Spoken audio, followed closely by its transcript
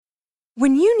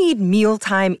When you need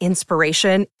mealtime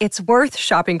inspiration, it's worth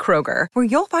shopping Kroger, where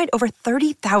you'll find over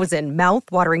 30,000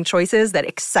 mouth-watering choices that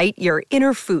excite your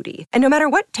inner foodie. And no matter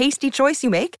what tasty choice you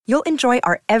make, you'll enjoy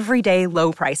our everyday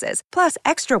low prices, plus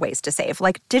extra ways to save,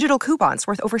 like digital coupons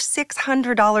worth over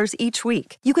 $600 each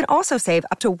week. You can also save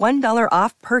up to $1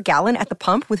 off per gallon at the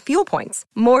pump with fuel points.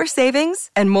 More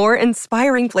savings and more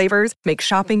inspiring flavors make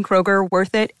shopping Kroger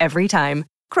worth it every time.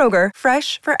 Kroger,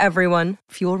 fresh for everyone.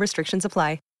 Fuel restrictions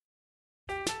apply.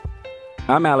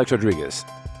 I'm Alex Rodriguez.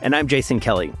 And I'm Jason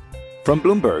Kelly. From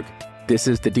Bloomberg, this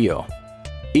is The Deal.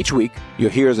 Each week, you'll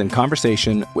hear us in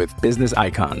conversation with business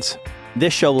icons.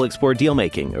 This show will explore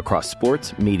deal-making across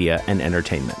sports, media, and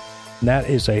entertainment. That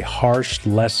is a harsh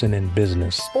lesson in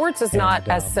business. Sports is not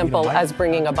as simple as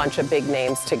bringing a bunch of big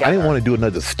names together. I didn't want to do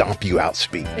another stomp you out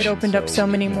speech. It opened up so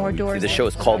many more doors. The show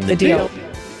is called The Deal.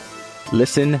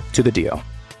 Listen to The Deal.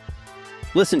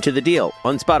 Listen to The Deal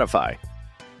on Spotify.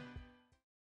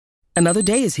 Another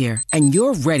day is here, and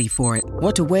you're ready for it.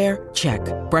 What to wear? Check.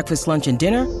 Breakfast, lunch, and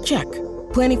dinner? Check.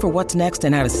 Planning for what's next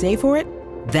and how to save for it?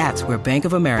 That's where Bank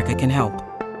of America can help.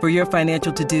 For your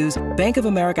financial to-dos, Bank of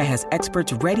America has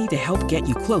experts ready to help get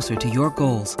you closer to your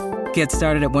goals. Get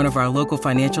started at one of our local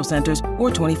financial centers or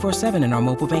 24/7 in our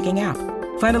mobile banking app.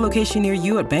 Find a location near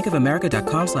you at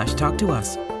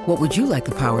bankofamerica.com/talktous. What would you like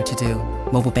the power to do?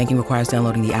 Mobile banking requires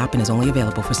downloading the app and is only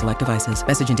available for select devices.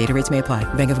 Message and data rates may apply.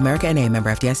 Bank of America N.A.,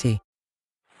 member FDIC.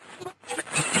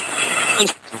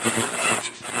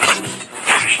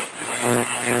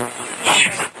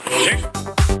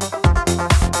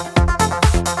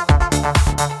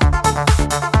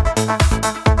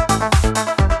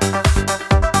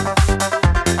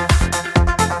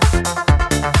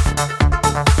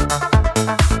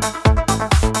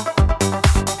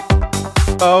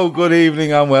 Oh, good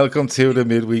evening and welcome to the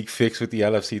midweek fix with the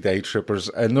LFC Day Trippers.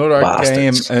 Another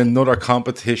game, another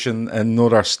competition,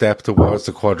 another step towards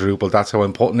the quadruple. That's how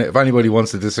I'm putting it. If anybody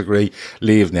wants to disagree,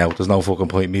 leave now. There's no fucking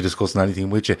point in me discussing anything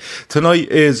with you. Tonight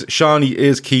is Shawnee,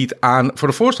 is Keith, and for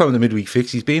the first time in the midweek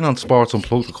fix, he's been on Sports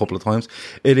Unplugged a couple of times.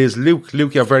 It is Luke.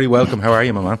 Luke, you're very welcome. How are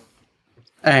you, my man?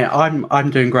 I'm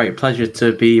doing great. Pleasure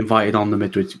to be invited on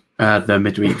the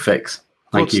midweek fix.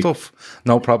 Good stuff.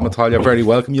 No problem at all. You're very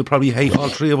welcome. You'll probably hate all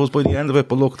three of us by the end of it,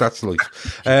 but look, that's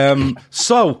life.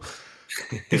 So,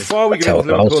 before we get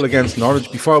into Liverpool against Norwich,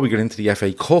 before we get into the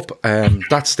FA Cup,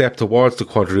 that step towards the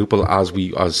quadruple,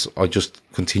 as I just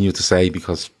continue to say,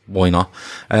 because why not?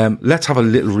 Let's have a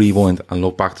little rewind and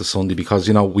look back to Sunday, because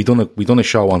you know we done a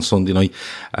show on Sunday night.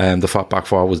 The fat back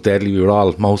four was deadly.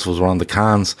 Most of us were on the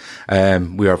cans.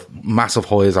 We were massive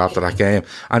highs after that game,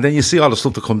 and then you see all the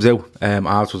stuff that comes out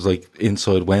afterwards, like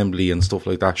inside Wembley and stuff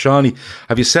like that. Shawnee,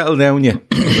 have you settled down yet?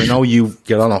 I know you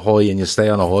get on a high and you stay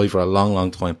on a high for a long,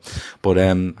 long time, but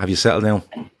have you settled down?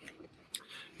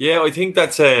 Yeah, I think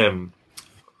that's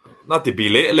not to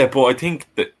belittle it, but I think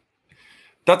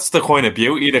that's the kind of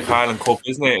beauty of the Carling Cup,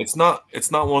 isn't it? It's not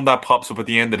one that pops up at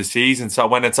the end of the season. So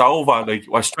when it's over, like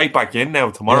we're straight back in now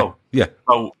tomorrow. Yeah.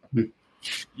 So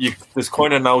there's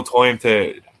kind of no time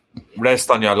to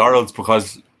rest on your laurels,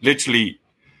 because literally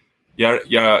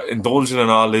you're indulging in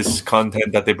all this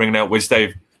content that they bring out, which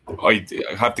I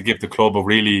have to give the club a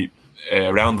really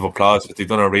round of applause. They've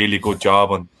done a really good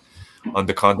job on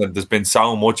the content. There's been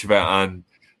so much of it, and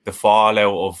the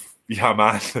fallout of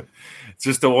man.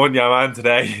 Just the one,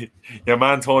 today. Your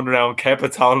man turned around,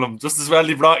 Kepa told him, just as well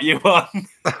he brought you on.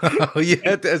 Oh,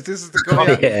 yeah, this is the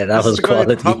guy. Yeah, that was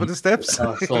quality. At the top of the steps.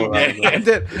 And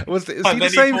then, is he the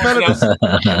same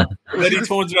fella? Then he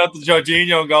turns around to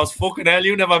Jorginho and goes, fucking hell,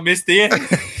 you never missed it.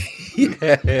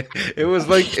 Yeah, it was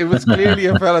clearly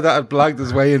a fella that had blagged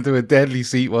his way into a deadly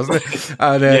seat, wasn't it?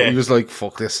 And he was like,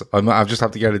 fuck this, I just have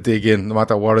to get a dig in no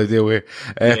matter what I do here.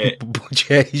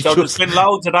 So there's been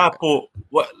loads of that, but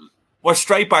we're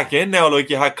straight back in now. Like,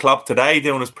 you had Klopp today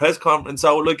doing his press conference,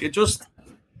 so like it's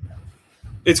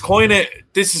kind of,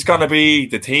 this is going to be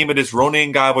the team of this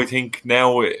run-in, Gav. I think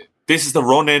now this is the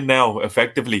run-in now,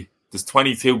 effectively. There's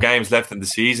 22 games left in the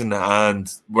season,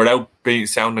 and without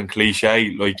sounding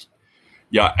cliche, like,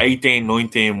 you're 18,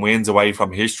 19 wins away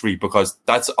from history, because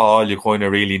that's all you kind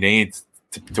of really need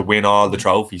to win all the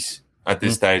trophies at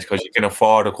this stage, because you can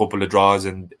afford a couple of draws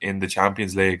in the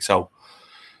Champions League. So,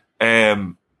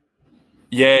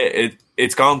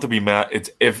 it's going to be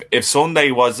mad. If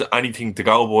Sunday was anything to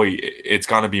go by, it's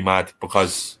going to be mad,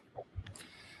 because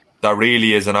there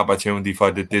really is an opportunity for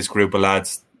this group of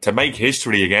lads to make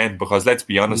history again, because let's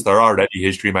be honest, they're already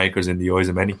history makers in the eyes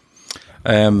of many.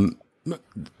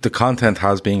 The content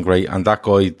has been great, and that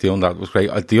guy doing that was great.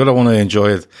 The other one I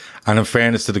enjoyed, and in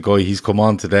fairness to the guy, he's come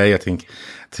on today, I think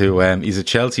to he's a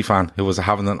Chelsea fan who was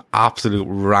having an absolute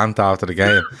rant after the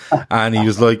game, and he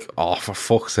was like, "Oh, for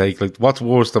fuck's sake! Like, what's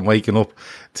worse than waking up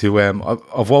to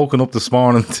I've woken up this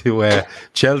morning to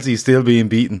Chelsea still being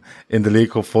beaten in the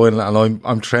League Cup final, and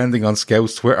I'm trending on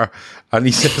Scout's Twitter." And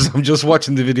he says, "I'm just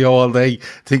watching the video all day,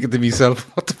 thinking to myself,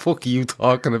 what the fuck are you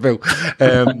talking about?"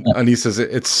 And he says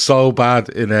it's so bad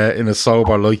in a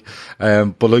sober light,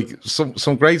 but like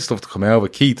some great stuff to come out of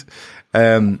it, Keith.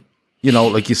 You know,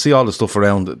 like you see all the stuff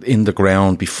around in the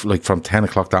ground, like from 10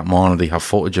 o'clock that morning, they have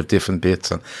footage of different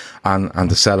bits and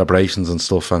the celebrations and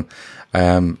stuff, and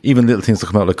even little things that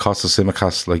come out like Kostas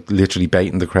Tsimikas, like literally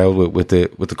baiting the crowd with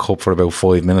the cup for about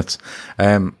 5 minutes.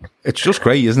 It's just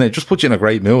great, isn't it? It just puts you in a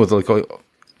great mood.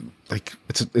 Like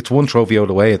it's one trophy out of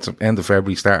the way. It's end of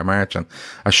February, start of March, and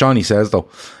as Shawnee says though,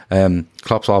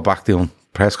 Klopp's all back doing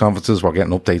press conferences. We're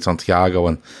getting updates on Thiago,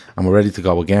 and we're ready to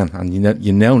go again. And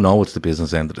you now know it's the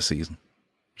business end of the season.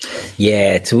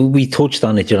 Yeah, so we touched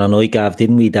on it, Gav,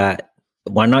 didn't we? That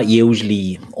we're not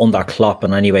usually under Klopp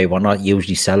in any way. We're not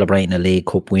usually celebrating a League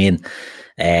Cup win.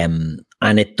 And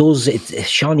it does,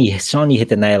 Shawnee hit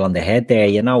the nail on the head there.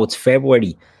 It's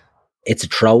February, it's a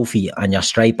trophy, and you're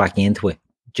straight back into it.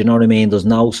 Do you know what I mean? There's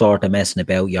no sort of messing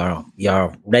about.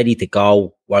 You're ready to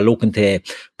go. We're looking to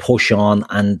push on,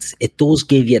 and it does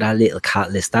give you that little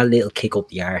catalyst, that little kick up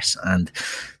the arse, and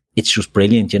it's just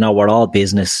brilliant. We're all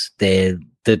business.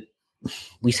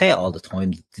 We say it all the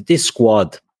time. This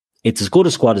squad, it's as good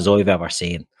a squad as I've ever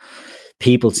seen.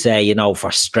 People say,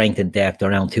 for strength and depth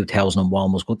around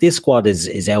 2001 was good. This squad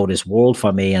is out of this world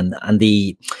for me, and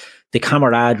the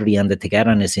camaraderie and the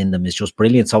togetherness in them is just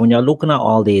brilliant. So when you're looking at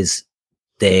all these,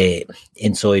 the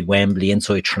inside Wembley,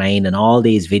 inside training, all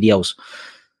these videos,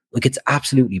 like it's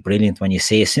absolutely brilliant when you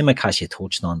see Tsimikas you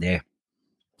touched on there.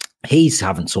 He's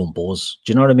having some buzz.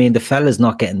 Do you know what I mean? The fella's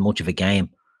not getting much of a game.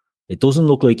 It doesn't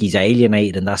look like he's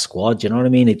alienated in that squad. Do you know what I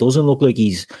mean? It doesn't look like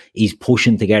he's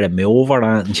pushing to get a move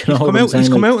or he's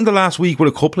come out in the last week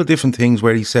with a couple of different things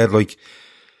where he said like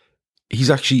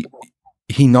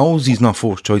he knows he's not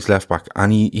first choice left back,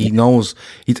 and he knows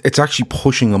it's actually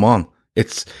pushing him on.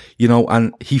 It's,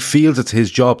 and he feels it's his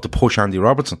job to push Andy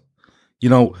Robertson,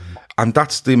 and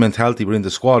that's the mentality we're in the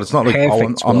squad. It's not like,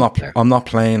 I'm not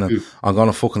playing and I'm going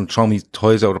to fucking throw me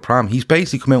toys out of the pram. He's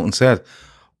basically come out and said,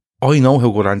 I know how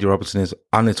good Andy Robertson is,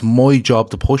 and it's my job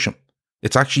to push him.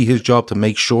 It's actually his job to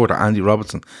make sure that Andy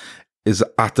Robertson is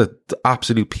at the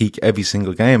absolute peak every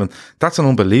single game, and that's an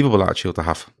unbelievable attitude to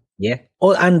have. Yeah.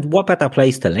 Oh, and what better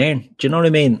place to learn? Do you know what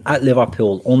I mean? At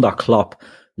Liverpool, under Klopp,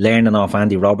 learning off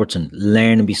Andy Robertson,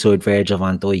 learning beside Virgil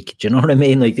van Dijk. Do you know what I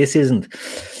mean? Like, this isn't...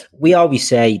 We always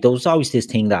say, there's always this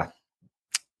thing that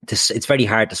it's very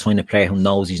hard to sign a player who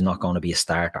knows he's not going to be a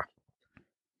starter.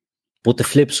 But the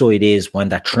flip side is when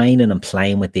they're training and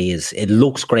playing with these, it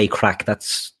looks great crack.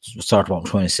 That's sort of what I'm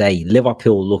trying to say.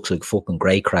 Liverpool looks like fucking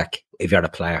great crack if you're a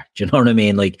player. Do you know what I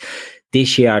mean? Like,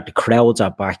 this year, the crowds are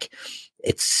back.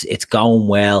 It's going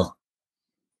well.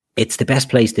 It's the best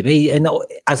place to be. And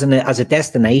as a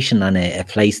destination and a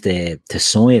place to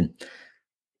sign,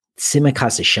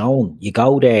 Tsimikas is shown. You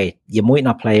go there, you might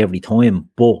not play every time,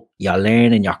 but you're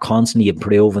learning, you're constantly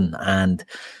improving, and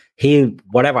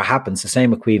whatever happens, the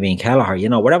same with Queevy and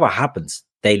Kelleher, whatever happens,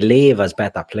 they leave as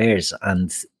better players,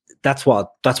 and that's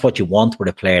what you want with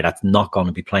a player that's not going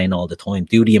to be playing all the time.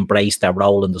 Do they embrace their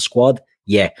role in the squad?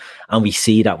 Yeah, and we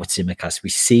see that with Tsimikas. We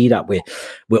see that with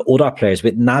other players,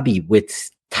 with Naby,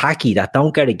 with Taki, that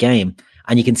don't get a game,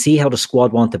 and you can see how the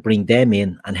squad want to bring them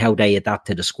in and how they adapt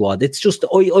to the squad. It's just,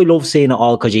 I love seeing it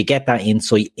all because you get that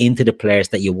insight into the players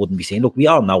that you wouldn't be seeing. Look, we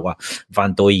all know what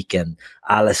Van Dijk and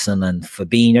Alisson and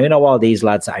Fabinho, all these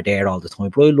lads are there all the time,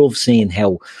 but I love seeing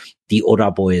how the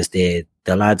other boys, the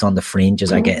lads on the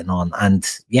fringes are getting on. And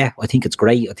yeah, I think it's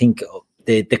great. I think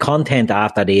the content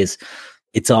after this,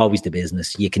 it's always the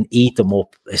business. You can eat them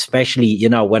up, especially,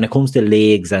 when it comes to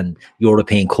leagues and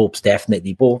European Cups,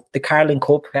 definitely. But the Carling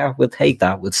Cup, yeah, we'll take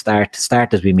that. We'll start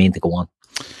as we mean to go on.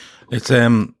 It's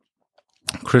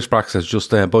Chris Brack says, just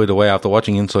by the way, after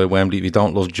watching Inside Wembley, if you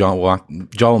don't love Joel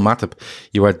Matip,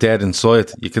 you are dead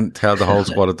inside. You can tell the whole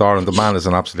squad adore him. The man is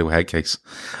an absolute head case.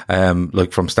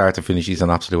 Like from start to finish, he's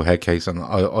an absolute head case, and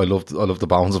I love the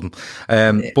bones of him.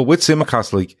 But with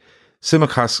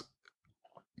Tsimikas,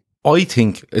 I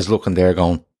think is looking there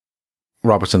going,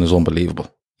 Robertson is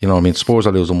unbelievable. You know what I mean? Spurs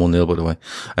are losing 1-0, by the way,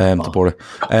 to Borough.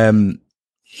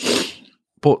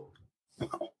 But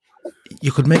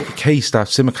you could make a case that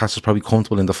Tsimikas is probably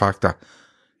comfortable in the fact that,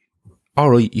 all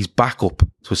right, he's back up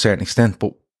to a certain extent,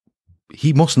 but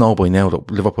he must know by now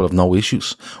that Liverpool have no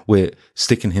issues with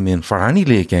sticking him in for any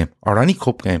league game or any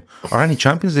cup game or any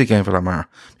Champions League game for that matter.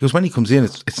 Because when he comes in,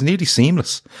 it's nearly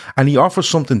seamless. And he offers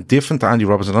something different to Andy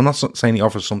Robertson. I'm not saying he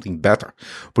offers something better,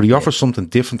 but he offers something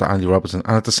different to Andy Robertson.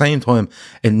 And at the same time,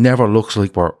 it never looks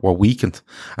like we're weakened.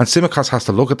 And Tsimikas has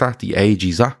to look at that, the age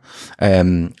he's at.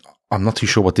 I'm not too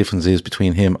sure what difference is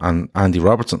between him and Andy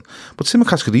Robertson. But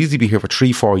Tsimikas could easily be here for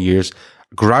 3-4 years,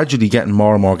 gradually getting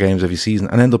more and more games every season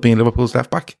and end up being Liverpool's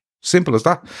left back. Simple as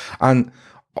that. And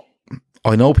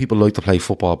I know people like to play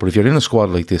football, but if you're in a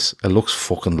squad like this, it looks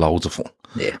fucking loads of fun.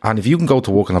 Yeah. And if you can go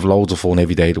to work and have loads of fun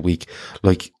every day of the week,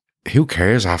 like, who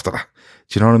cares after that?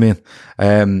 Do you know what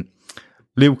I mean?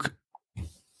 Luke,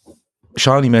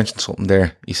 Shawnee mentioned something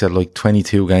there. He said like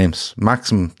 22 games,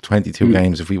 maximum 22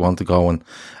 games if we want to go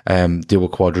and do a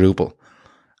quadruple.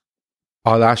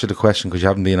 I'll ask you the question because you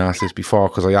haven't been asked this before,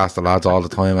 because I ask the lads all the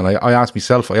time, and I asked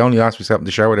myself, I only asked myself in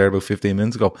the shower there about 15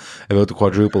 minutes ago about the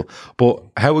quadruple. But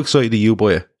how excited are you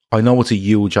by it? I know it's a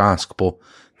huge ask, but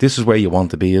this is where you want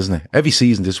to be, isn't it? Every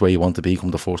season, this is where you want to be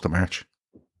come the 1st of March.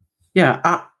 Yeah,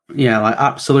 like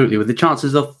absolutely. With the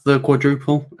chances of the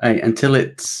quadruple, until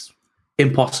it's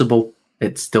impossible,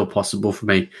 it's still possible for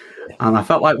me. And I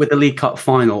felt like with the League Cup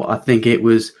final, I think it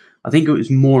was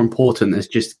more important as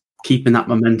just keeping that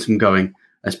momentum going,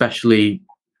 especially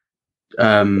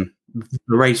the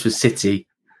race for City.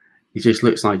 It just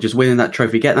looks like just winning that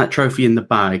trophy, getting that trophy in the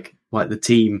bag, like the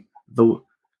team, to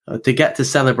get to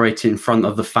celebrate it in front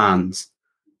of the fans,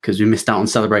 because we missed out on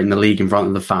celebrating the league in front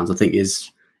of the fans, I think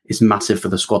is massive for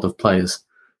the squad of players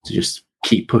to just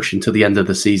keep pushing to the end of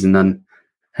the season. And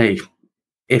hey,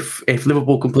 if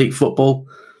Liverpool complete football,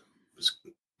 it's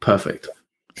perfect.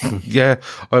 Yeah,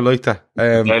 I like that.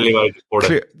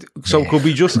 So could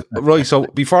we just, right, so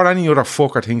before any other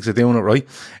fucker thinks of doing it, right,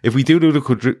 if we do the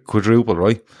quadruple,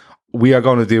 right, we are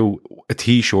going to do a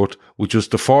t-shirt with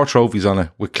just the 4 trophies on it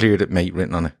with "Cleared It, Mate"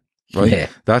 written on it, right? Yeah.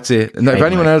 That's it. And if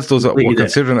anyone else does it, we're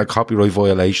considering a copyright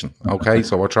violation, okay?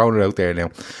 So we're throwing it out there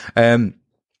now.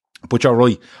 But you're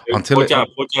right.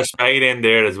 Put your spade in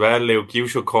there as well, Luke. You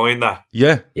should coin that.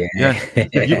 Yeah. You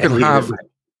can have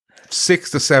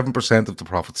 6 to 7% of the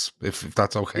profits, if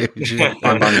that's okay with you.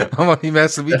 I'm only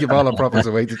messing. We give all our profits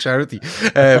away to charity, so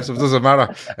it doesn't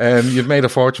matter. You've made a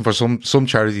fortune for some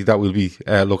charity that we'll be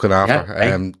looking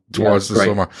after towards the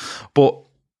summer. But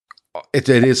it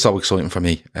is so exciting for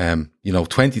me.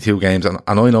 22 games, and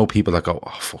I know people that go,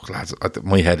 "Oh fuck, lads,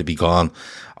 my head would be gone."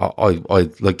 I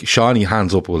like Shawnee,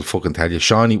 hands up, will fucking tell you.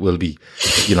 Shawnee will be,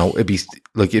 it'd be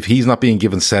like if he's not being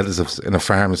given sedatives in a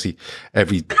pharmacy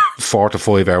every 4 to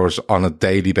 5 hours on a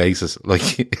daily basis,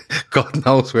 like God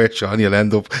knows where Shawnee will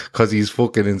end up, because he's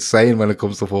fucking insane when it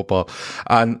comes to football.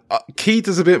 And Keith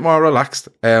is a bit more relaxed,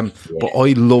 but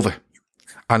I love it.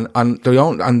 And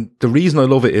the reason I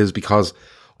love it is because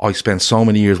I spent so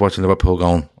many years watching Liverpool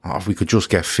going, if we could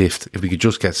just get 5th, if we could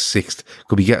just get 6th,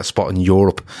 could we get a spot in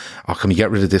Europe? Or can we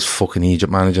get rid of this fucking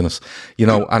Egypt managing us?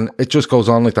 And it just goes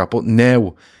on like that. But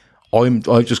now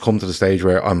I've just come to the stage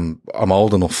where I'm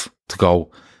old enough to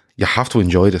go, you have to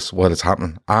enjoy this while it's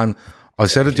happening. And I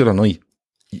said it the other night,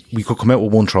 we could come out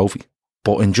with 1 trophy,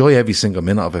 but enjoy every single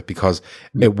minute of it, because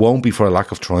it won't be for a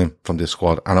lack of trying from this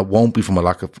squad, and it won't be from a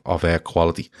lack of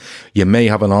quality. You may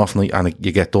have an off night and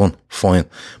you get done, fine,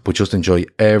 but just enjoy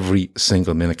every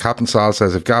single minute. Captain Sal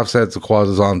says, if Gav says the quad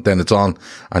is on, then it's on,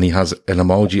 and he has an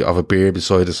emoji of a beer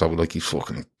beside us, so like he's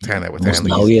fucking 10 out of 10.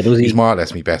 He's more or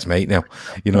less my best mate now,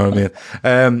 you know what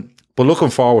I mean? But looking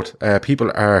forward,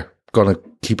 people are going to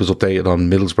keep us updated on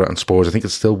Middlesbrough and Spurs. I think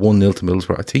it's still 1-0 to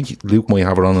Middlesbrough. I think Luke might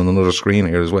have it on another screen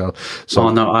here as well. So,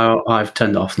 no, I've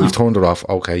turned it off now. You've turned it off.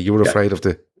 Okay, you were afraid of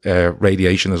the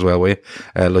radiation as well, were you?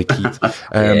 Like Keith.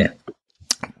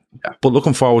 But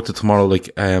looking forward to tomorrow, I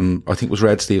think it was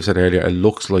Red Steve said earlier, it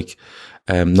looks like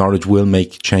Norwich will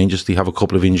make changes. They have a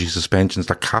couple of injury suspensions.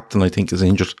 Their captain, I think, is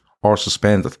injured or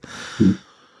suspended.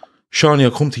 Shawnee,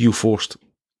 I'll come to you first.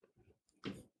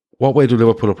 What way do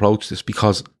Liverpool approach this?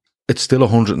 Because it's still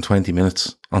 120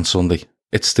 minutes on Sunday.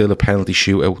 It's still a penalty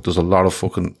shootout. There's a lot of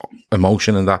fucking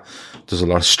emotion in that. There's a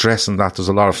lot of stress in that. There's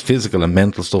a lot of physical and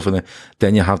mental stuff in it.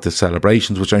 Then you have the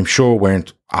celebrations, which I'm sure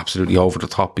weren't absolutely over the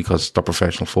top because they're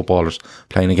professional footballers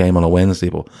playing a game on a Wednesday.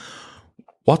 But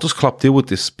what does Klopp do with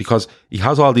this? Because he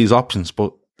has all these options,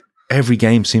 but every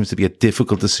game seems to be a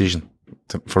difficult decision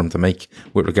for him to make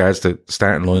with regards to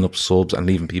starting lineup, subs, and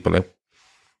leaving people out.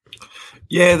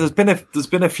 Yeah, there's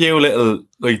been a few little,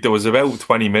 like there was about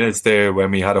 20 minutes there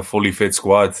when we had a fully fit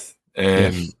squad.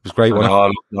 It was great, wasn't it?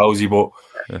 All lousy, but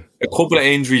a couple of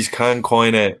injuries can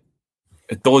it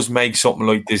does make something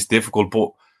like this difficult.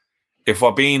 But if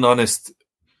we're being honest,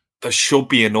 there should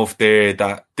be enough there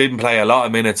that didn't play a lot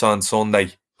of minutes on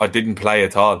Sunday or didn't play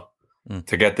at all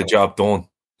to get the job done.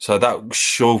 So that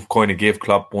should kind of give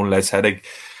Klopp one less headache.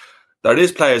 There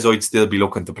is players I'd still be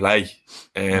looking to play.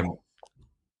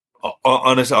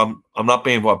 Honestly, I'm not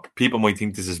being what people might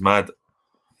think this is mad.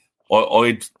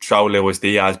 I'd throw Luis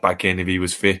Diaz back in if he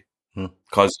was fit.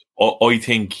 Because I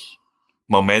think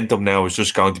momentum now is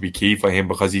just going to be key for him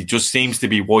because he just seems to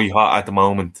be white hot at the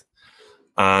moment.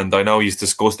 And I know he's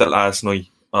discussed it last night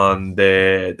on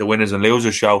the Winners and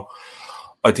Losers show.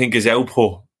 I think his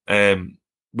output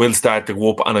will start to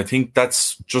go up, and I think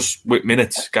that's just with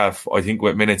minutes, Gav. I think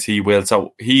with minutes he will.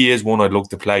 So he is one I'd look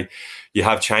to play. You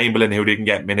have Chamberlain who didn't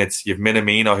get minutes. You have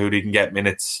Minamino who didn't get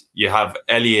minutes. You have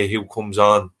Elliott who comes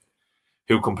on,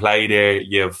 who can play there.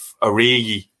 You have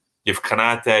Origi. You have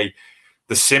Kanate.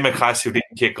 The Tsimikas who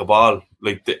didn't kick a ball.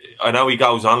 I know he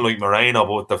goes on like Moreno,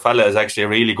 but the fella is actually a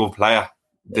really good player.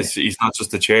 He's not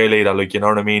just a cheerleader, you know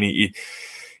what I mean?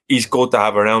 He's good to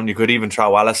have around. You could even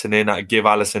throw Alisson in, give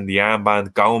Alisson the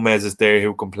armband. Gomez is there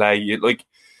who can play.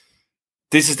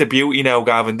 This is the beauty now,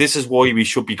 Gavin. This is why we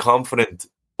should be confident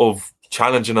of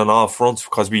challenging on all fronts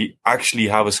because we actually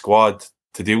have a squad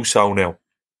to do so now.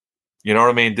 You know what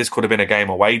I mean? This could have been a game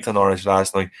away to Norwich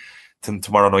last night,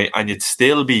 tomorrow night, and you'd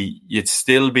still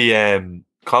be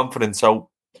confident. So,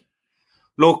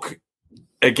 look,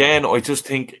 again, I just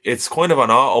think it's kind of an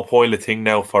autopilot thing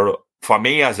now for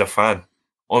me as a fan.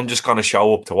 I'm just going to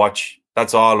show up to watch.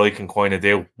 That's all I can kind of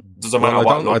do. Doesn't matter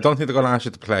what. I don't think they're going to ask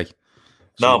you to play.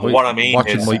 So but what I mean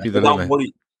is, might be the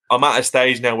limit. I'm at a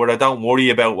stage now where I don't worry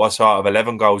about what sort of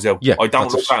 11 goes out. Yeah, I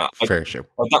don't look at fair show.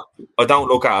 I don't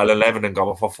look at 11 and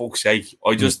go, for fuck's sake.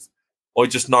 I just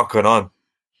knock it on.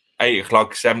 8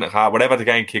 o'clock, 7 o'clock, whatever the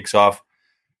game kicks off,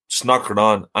 just knock it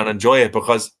on and enjoy it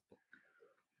because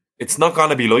it's not going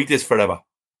to be like this forever.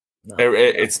 No.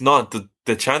 It's not.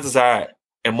 The chances are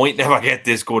it might never get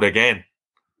this good again.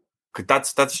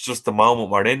 Because that's just the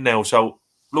moment we're in now. So,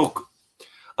 look,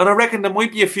 and I reckon there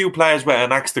might be a few players with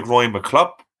an axe to grind with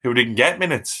Klopp who didn't get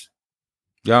minutes.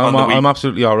 Yeah, I'm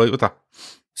absolutely all right with that.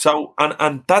 So,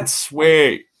 and that's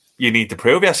where you need to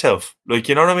prove yourself.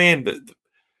 You know what I mean?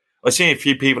 I seen a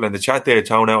few people in the chat there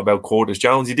talking out about Curtis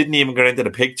Jones. He didn't even get into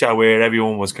the picture where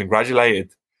everyone was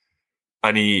congratulated.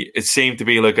 And it seemed to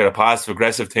be like a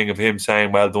passive-aggressive thing of him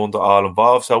saying, well done to all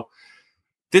involved. So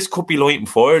this could be lighting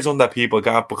fires on that people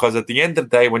got because at the end of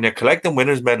the day, when you're collecting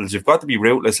winners' medals, you've got to be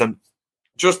ruthless. And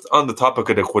just on the topic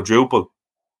of the quadruple,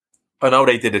 I know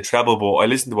they did a treble, but I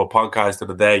listened to a podcast the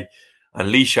other day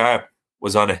and Lee Sharp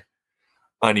was on it.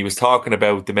 And he was talking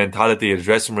about the mentality of the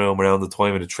dressing room around the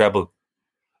time of the treble.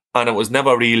 And it was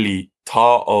never really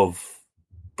thought of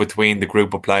between the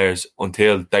group of players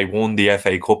until they won the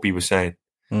FA Cup, he was saying.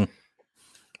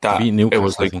 That it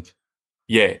was like,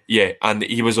 yeah. And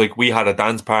he was like, we had a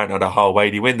dance partner the whole way.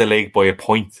 They win the league by a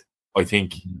point, I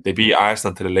think. They beat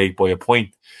Arsenal to the league by a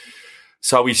point.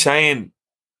 So he's saying,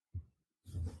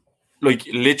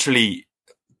 literally,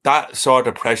 that sort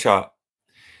of pressure,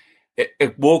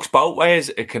 it works both ways.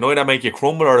 It can either make you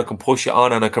crumble or it can push you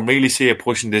on. And I can really see it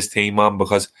pushing this team on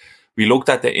because we looked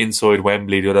at the inside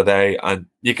Wembley the other day and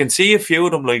you can see a few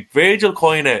of them, Virgil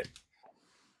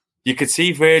you could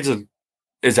see Virgil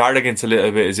is arrogant a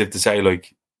little bit as if to say,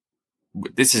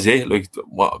 this is it.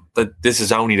 This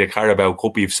is only the Carabao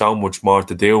Cup. You've so much more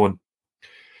to do. And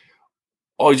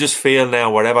I just feel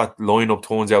now, whatever lineup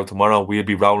turns out tomorrow, we'll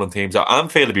be rolling teams out.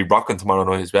 Anfield will be rocking tomorrow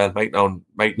night as well. Make no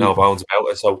bounds about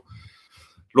it. So,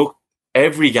 look,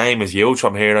 every game is huge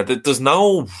from here. There's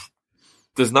no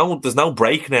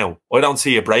break now. I don't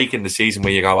see a break in the season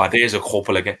where you go, there's a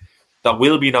couple again. There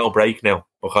will be no break now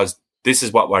because this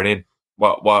is what we're in.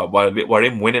 We're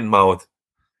in winning mode,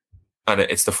 and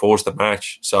it's the 1st of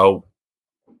March. So,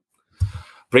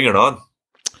 bring it on,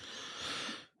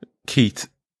 Keith.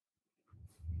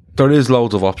 There is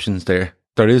loads of options there.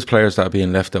 There is players that are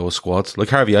being left out of squads. Like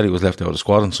Harvey Elliott was left out of the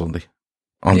squad on Sunday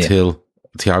until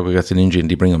Thiago gets an injury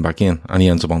and they bring him back in and he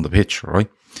ends up on the pitch, right?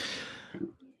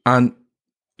 And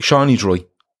Shawnee's right.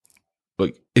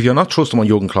 If you're not trusting what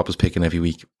Jurgen Klopp is picking every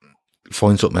week,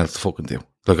 find something else to fucking do.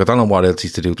 I don't know what else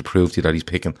he's to do to prove to you that he's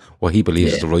picking what he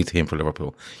believes is the right team for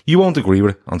Liverpool. You won't agree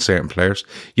with it on certain players.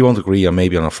 You won't agree on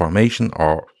maybe on a formation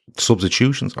or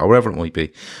substitutions or whatever it might be.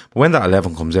 But when that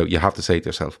 11 comes out, you have to say to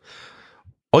yourself,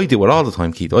 I do it all the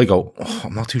time, Keith. I go,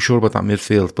 I'm not too sure about that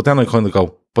midfield. But then I kind of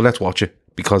go, but let's watch it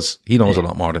because he knows a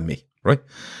lot more than me, right?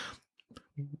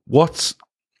 What's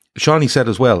Shawnee said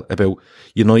as well about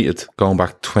United going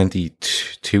back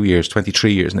 23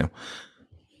 years now,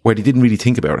 where they didn't really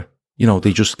think about it.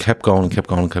 They just kept going and kept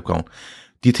going and kept going.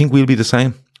 Do you think we'll be the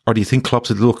same? Or do you think Klopp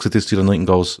looks at this the other night and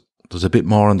goes, There's a bit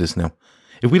more on this now.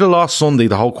 If we'd have lost Sunday,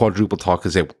 the whole quadruple talk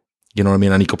is out. You know what I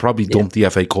mean? And he could probably dump the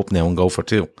FA Cup now and go for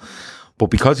 2. But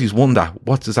because he's won that,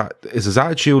 what is that? Is his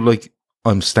attitude like,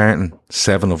 I'm starting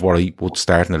 7 of what I would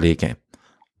start in a league game?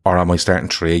 Or am I starting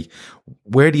 3?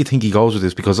 Where do you think he goes with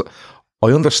this? Because I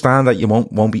understand that you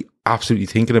won't be absolutely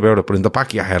thinking about it, but in the back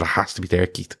of your head, it has to be there,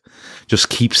 Keith. Just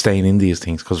keep staying in these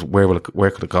things, because where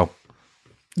could it go?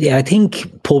 Yeah, I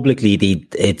think publicly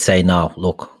they'd say, no,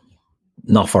 look,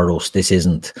 not for us, this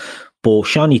isn't. But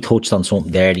Shawnee touched on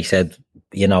something there. He said,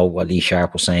 you know, what Lee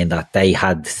Sharp was saying, that they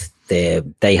had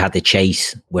the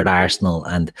chase with Arsenal,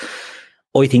 and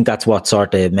I think that's what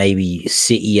sort of maybe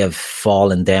City have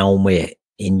fallen down with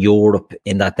in Europe,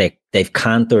 in that they've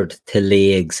cantered to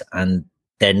leagues and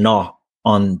they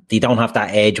don't have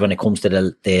that edge when it comes to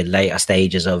the later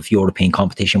stages of European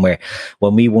competition, where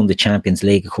when we won the Champions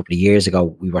League a couple of years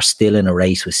ago, we were still in a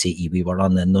race with City. We were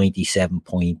on the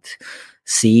 97-point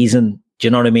season. Do you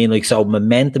know what I mean? Like, so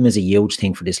momentum is a huge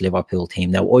thing for this Liverpool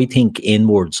team. Now, I think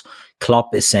inwards,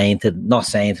 Klopp is not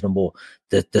saying to them,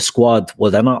 but the squad, well,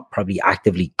 they're not probably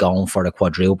actively going for the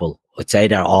quadruple. I'd say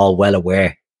they're all well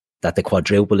aware that the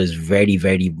quadruple is very,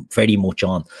 very, very much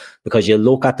on, because you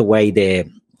look at the way the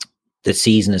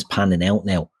season is panning out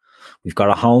now. We've got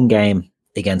a home game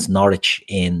against Norwich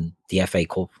in the FA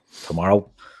Cup tomorrow.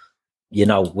 You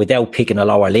know, without picking a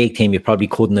lower league team, you probably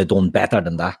couldn't have done better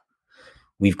than that.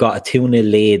 We've got a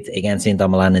 2-0 lead against Inter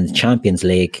Milan in the Champions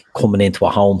League, coming into a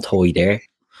home tie there.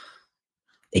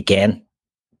 Again,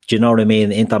 do you know what I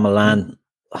mean? Inter Milan,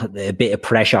 a bit of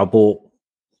pressure, but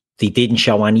they didn't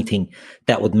show anything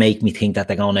that would make me think that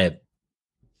they're going to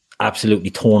absolutely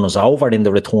turn us over in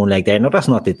the return leg there. Now, that's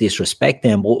not to disrespect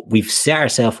them, but we've set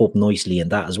ourselves up nicely in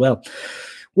that as well.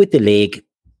 With the league,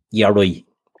 you're right.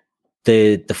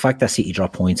 The fact that City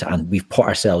drop points and we've put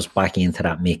ourselves back into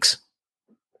that mix,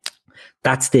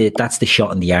 that's the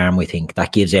shot in the arm, I think.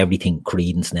 That gives everything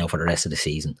credence now for the rest of the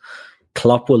season.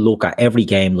 Klopp will look at every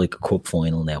game like a cup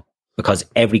final now, because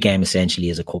every game essentially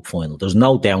is a cup final. There's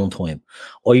no downtime.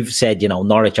 I've said, you know,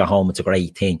 Norwich at home, it's a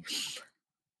great thing.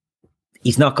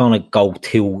 He's not going to go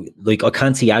to, like, I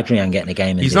can't see Adrian getting a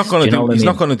game in He's this.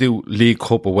 not going to do League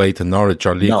Cup away to Norwich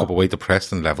or League Cup away to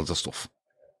Preston levels of stuff.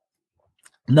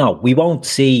 No, we won't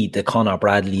see the Conor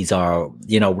Bradleys or,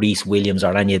 you know, Reece Williams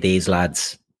or any of these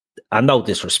lads. And no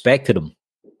disrespect to them,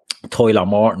 Tyler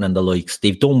Morton and the likes.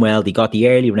 They've done well. They got the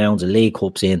early rounds of League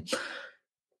Cups in.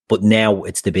 But now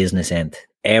it's the business end.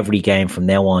 Every game from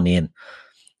now on in.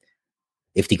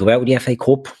 If they go out with the FA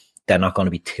Cup, they're not going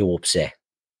to be too upset.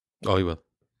 Oh, he will.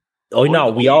 I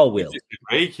know, we all will.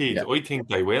 I think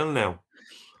they will now.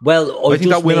 Well, I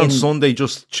think that win on Sunday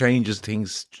just changes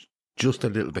things just a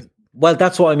little bit. Well,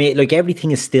 that's what I mean. Like,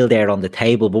 everything is still there on the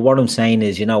table. But what I'm saying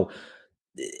is, you know,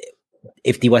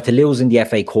 if they were to lose in the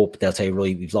FA Cup, they'll say,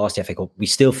 right, we've lost the FA Cup. We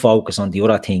still focus on the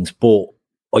other things. But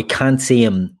I can't see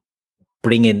him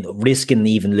risking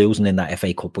even losing in that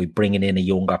FA Cup by bringing in a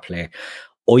younger player.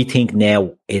 I think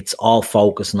now it's all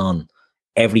focusing on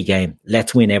every game.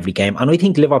 Let's win every game. And I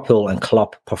think Liverpool and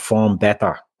Klopp perform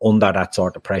better under that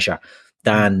sort of pressure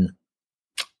than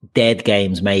dead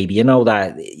games, maybe. You know,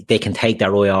 that they can take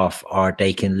their eye off or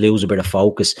they can lose a bit of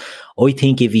focus. I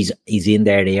think if he's in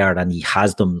there and he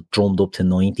has them drummed up to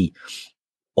 90,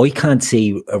 I can't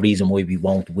see a reason why we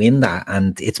won't win that.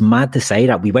 And it's mad to say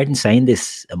that. We weren't saying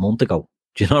this a month ago.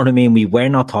 Do you know what I mean? We were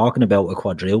not talking about a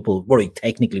quadruple. Right,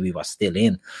 technically we were still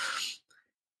in.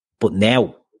 But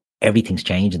now everything's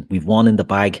changing. We've won in the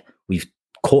bag. We've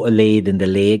cut a lead in the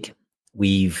league.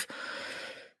 We've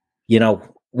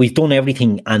done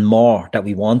everything and more that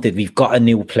we wanted. We've got a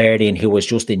new player in who has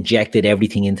just injected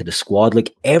everything into the squad.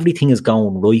 Like, everything is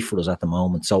going right for us at the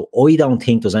moment. So I don't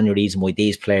think there's any reason why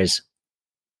these players,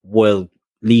 well,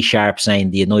 Lee Sharp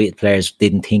saying the United players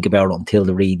didn't think about it until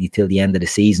the end of the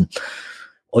season.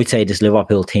 I'd say this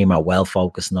Liverpool team are well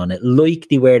focusing on it, like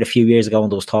they were a few years ago when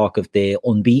there was talk of the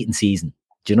unbeaten season.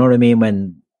 Do you know what I mean?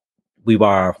 When we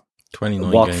were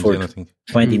 29 Watford, games, I think.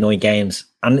 29 games.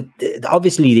 And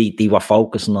obviously they were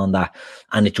focusing on that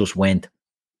and it just went.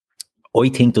 I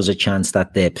think there's a chance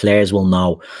that the players will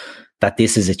know that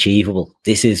this is achievable.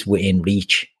 This is within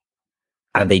reach.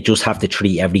 And they just have to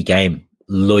treat every game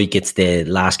like it's the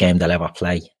last game they'll ever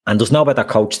play. And there's no better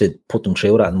coach to put them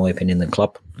through that, in my opinion, than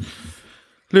Klopp.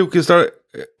 Luke, is there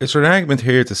an argument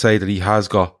here to say that he has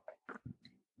got,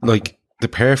 like, the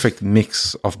perfect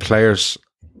mix of players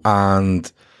and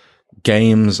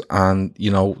games and, you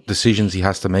know, decisions he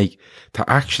has to make to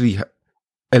actually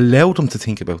allow them to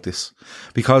think about this?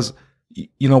 Because,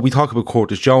 you know, we talk about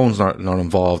Curtis Jones not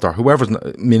involved, or whoever's,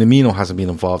 Minamino hasn't been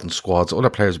involved in squads, other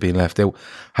players being left out.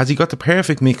 Has he got the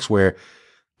perfect mix where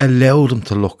allow them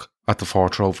to look at the 4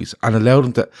 trophies and allow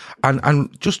them to,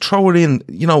 and just throw it in,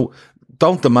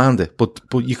 don't demand it, but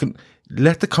you can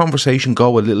let the conversation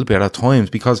go a little bit at times,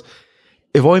 because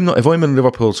if I'm in a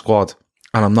Liverpool squad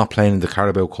and I'm not playing in the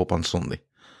Carabao Cup on Sunday,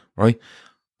 right?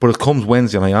 But it comes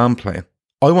Wednesday and I am playing,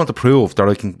 I want to prove that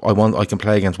I can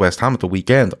play against West Ham at the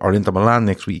weekend or Inter Milan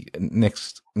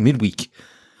next midweek,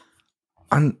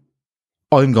 and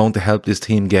I'm going to help this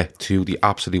team get to the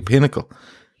absolute pinnacle.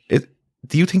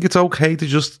 Do you think it's okay to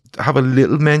just have a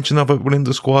little mention of it within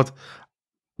the squad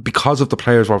because of the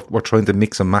players we're trying to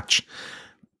mix and match,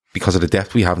 because of the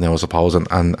depth we have now, I suppose, and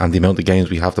the amount of games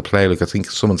we have to play? Like I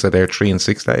think someone said there, 3 and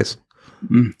 6 days.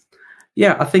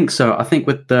 Yeah, I think so. I think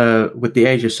with the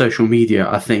age of social media,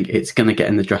 I think it's going to get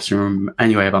in the dressing room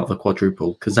anyway about the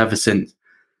quadruple, because ever since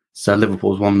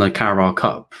Liverpool's won the Carabao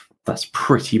Cup, that's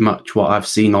pretty much what I've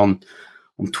seen on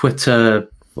Twitter,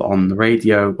 on the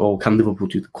radio. Or can Liverpool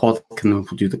do the quad? Can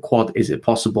Liverpool do the quad? Is it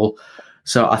possible?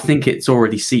 So I think it's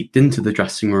already seeped into the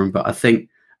dressing room, but I think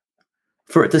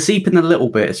for it to seep in a little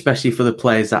bit, especially for the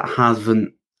players that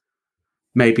haven't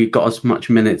maybe got as much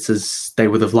minutes as they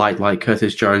would have liked, like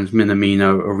Curtis Jones,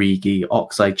 Minamino, Origi,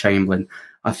 Oxlade-Chamberlain.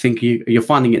 I think you're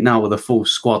finding it now with a full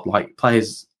squad, like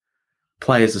players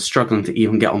are struggling to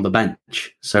even get on the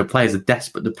bench. So players are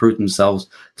desperate to prove themselves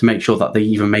to make sure that they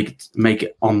even make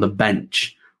it on the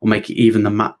bench or make it even the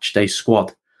match day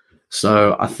squad.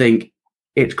 So I think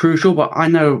it's crucial, but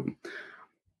I'm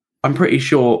pretty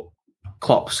sure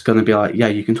Klopp's going to be like, yeah,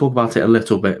 you can talk about it a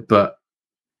little bit, but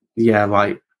yeah,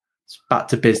 like, back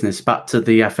to business, back to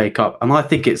the FA Cup. And I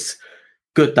think it's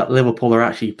good that Liverpool are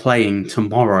actually playing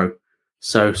tomorrow.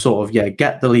 So sort of,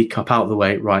 get the League Cup out of the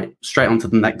way, right, straight on to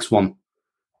the next one,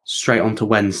 straight on to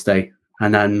Wednesday,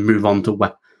 and then move on to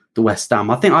the West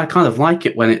Ham. I think I kind of like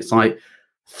it when it's like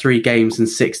 3 games in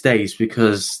 6 days,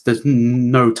 because there's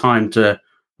no time to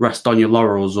rest on your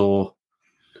laurels or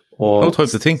no time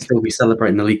to think. Still be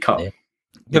celebrating the League Cup.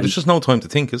 Yeah, there's just no time to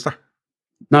think, is there?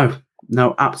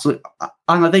 No, absolutely.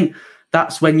 And I think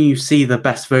that's when you see the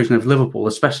best version of Liverpool,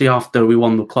 especially after we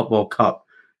won the Club World Cup,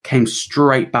 came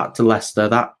straight back to Leicester.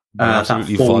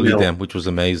 Absolutely volleyed them, which was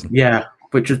amazing. Yeah,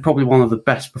 which was probably one of the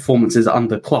best performances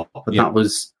under Klopp. And that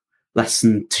was less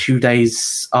than 2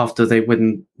 days after they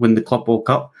win the Club World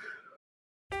Cup.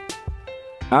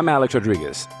 I'm Alex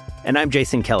Rodriguez. And I'm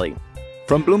Jason Kelly.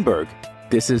 From Bloomberg,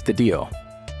 this is The Deal.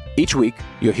 Each week,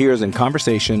 you'll hear us in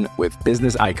conversation with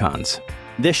business icons.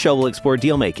 This show will explore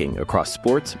deal-making across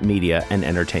sports, media, and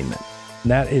entertainment.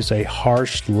 That is a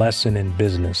harsh lesson in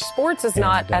business. Sports is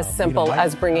not as simple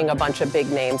as bringing a bunch of big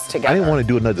names together. I didn't want to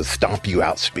do another stomp you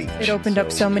out speech. It opened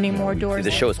up so many more doors.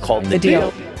 The show is called The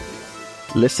Deal.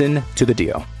 Listen to The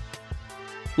Deal.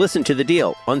 Listen to The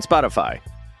Deal on Spotify.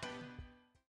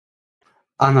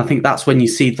 And I think that's when you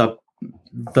see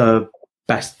the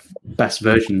best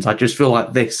versions. I just feel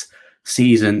like this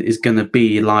season is going to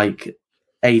be like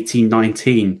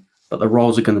 18-19, but the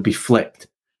roles are going to be flipped.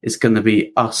 It's going to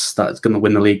be us that's going to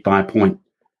win the league by a point,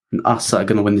 and us that are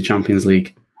going to win the Champions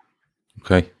League.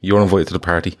 Okay, you're invited to the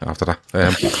party after that.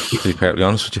 To be perfectly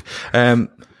honest with you,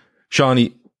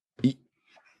 Shawnee,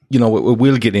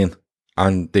 we'll get in,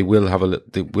 and they will have a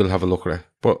look at it,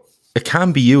 but it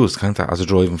can be used, can't it, as a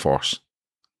driving force.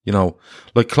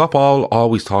 Like Klopp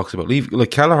always talks about. Like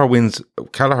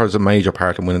Kelleher's a major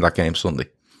part in winning that game Sunday.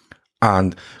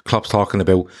 And Klopp's talking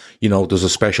about, there's a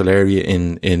special area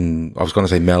in I was going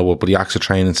to say Melwood, but the AXA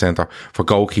Training Centre for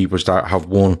goalkeepers that have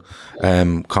won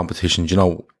competitions,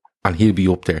 and he'll be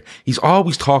up there. He's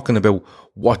always talking about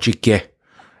what you get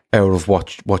out of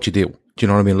what you do. Do you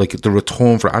know what I mean? Like the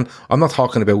return for it. And I'm not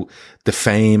talking about the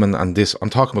fame and this. I'm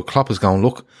talking about Klopp is going,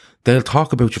 look, they'll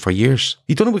talk about you for years.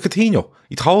 He done it with Coutinho.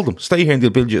 He told them, stay here and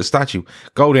they'll build you a statue.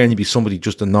 Go there and you'll be somebody,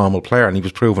 just a normal player. And he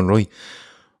was proven right.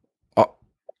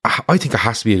 I think it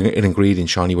has to be an ingredient,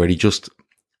 Shawnee, where he just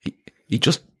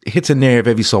hits a nerve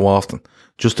every so often,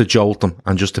 just to jolt them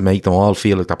and just to make them all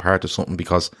feel like they're part of something.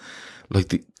 Because, like,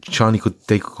 they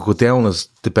could go down as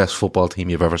the best football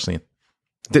team you've ever seen.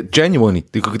 Genuinely,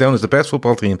 they could go down as the best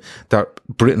football team that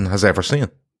Britain has ever seen.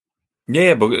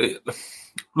 Yeah, but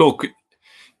look,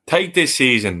 take this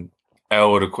season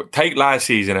take last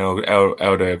season out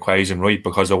of the equation, right?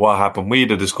 Because of what happened. We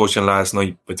had a discussion last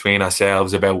night between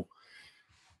ourselves about,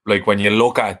 like, when you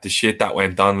look at the shit that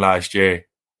went on last year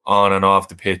on and off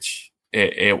the pitch,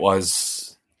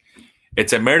 it's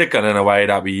a miracle in a way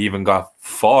that we even got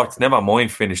fourth, never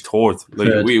mind finished fourth.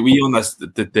 Like, we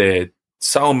understood the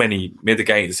so many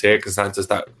mitigating circumstances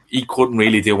that he couldn't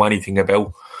really do anything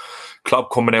about.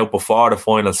 Klopp coming out before the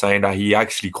final saying that he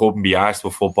actually couldn't be asked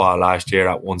for football last year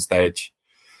at one stage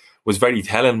was very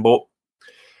telling. But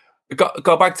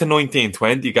go back to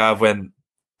 1920, Gav, when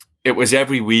it was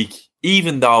every week,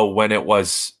 even though when it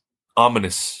was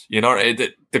ominous,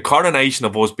 the coronation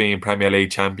of us being Premier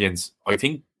League champions, I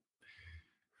think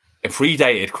it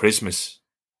predated Christmas,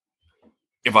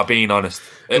 if I'm being honest.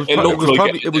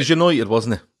 It was United,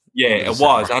 wasn't it? Yeah, it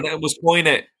was. And it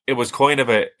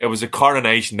was a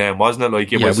coronation then, wasn't it?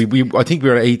 Like I think we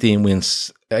were 18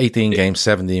 wins, 18 games,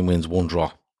 17 wins, 1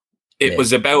 draw. It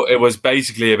was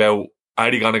basically about, are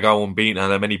they going to go unbeaten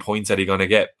and how many points are they going to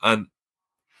get? And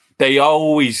they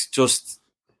always just,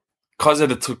 because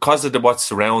of what's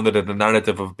surrounded it, the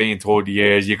narrative of being 30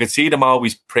 years, you could see them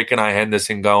always pricking our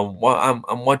Henderson going,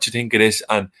 what do you think of this?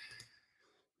 And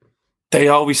they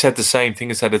always said the same thing.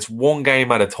 They said it's one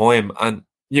game at a time. And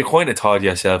you kind of thought to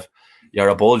yourself, you're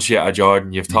a bullshitter,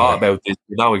 Jordan. You've thought about this.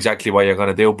 You know exactly what you're going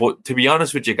to do. But to be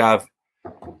honest with you, Gav,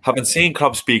 having seen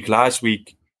Klopp speak last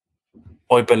week,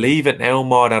 I believe it now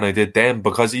more than I did then,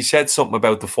 because he said something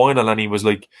about the final and he was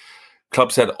like,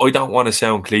 Klopp said, I don't want to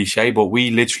sound cliche, but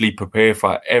we literally prepare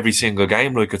for every single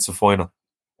game like it's a final.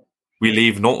 We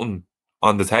leave nothing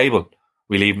on the table.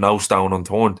 We leave no stone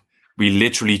unturned. We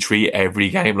literally treat every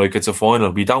game like it's a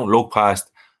final. We don't look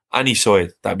past any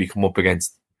side that we come up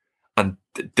against. And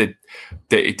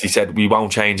he said, we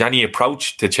won't change any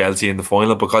approach to Chelsea in the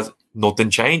final because nothing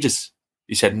changes.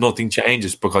 He said, nothing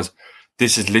changes because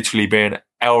this has literally been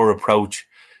our approach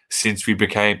since we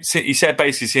became, he said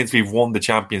basically since we've won the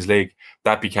Champions League,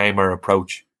 that became our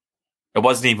approach. It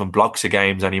wasn't even blocks of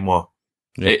games anymore.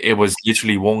 Yeah. It was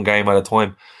literally one game at a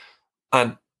time.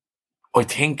 And I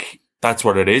think that's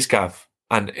what it is, Gav.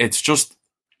 And it's just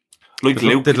like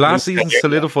did last season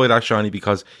solidify that, Shani,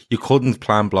 because you couldn't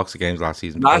plan blocks of games last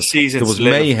season. Last season there was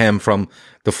mayhem from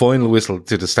the final whistle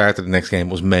to the start of the next game.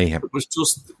 Was mayhem. It was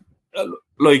just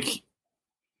like,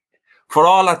 for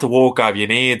all that to work, Gav, you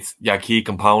need your key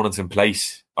components in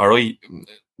place. All right,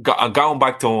 and going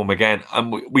back to them again,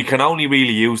 and we can only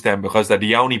really use them because they're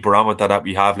the only barometer that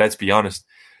we have. Let's be honest.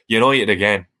 United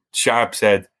again. Sharp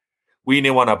said, we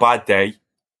knew on a bad day,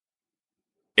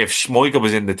 if Schmeichel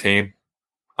was in the team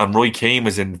and Roy Keane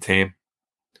was in the team,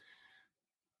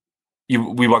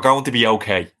 we were going to be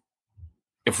okay.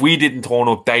 If we didn't turn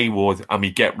up, they would, and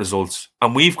we get results.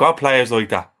 And we've got players like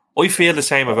that. I feel the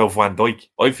same about Van Dijk.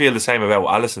 I feel the same about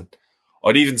Alisson.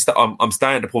 I'd even I'm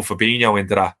starting to put Fabinho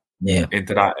into that. Yeah.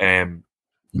 Into that.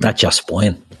 That's your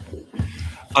spine.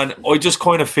 And I just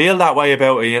kind of feel that way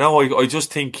about it. I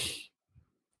just think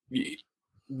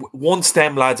once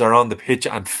them lads are on the pitch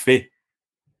and fit,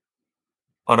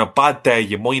 on a bad day,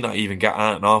 you might not even get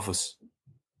out in office.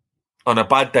 On a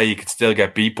bad day, you could still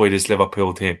get beat by this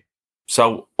Liverpool team.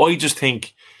 So I just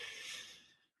think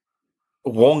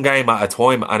one game at a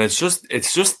time, and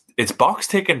it's box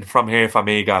ticking from here for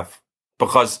me, Gav.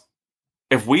 Because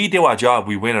if we do our job,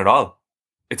 we win it all.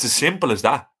 It's as simple as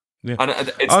that. Yeah. And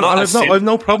it's not. I've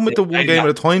no problem with the one game at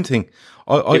a time thing.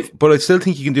 But I still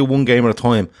think you can do one game at a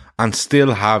time and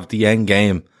still have the end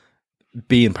game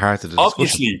being part of the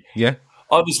discussion.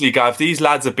 Obviously, Gav, these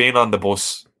lads have been on the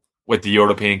bus with the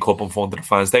European Cup in front of the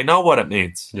fans. They know what it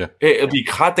means. Yeah. It'll be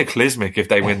cataclysmic if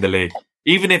they win the league.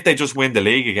 Even if they just win the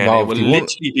league again, it will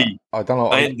literally be end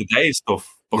of the day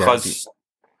stuff. Because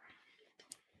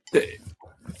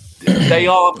they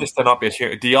all missed an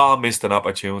opportunity. They all missed an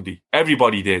opportunity.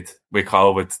 Everybody did with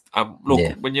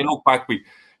COVID. When you look back,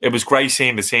 it was great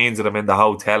seeing the scenes of them in the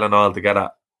hotel and all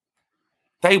together.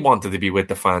 They wanted to be with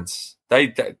the fans.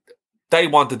 They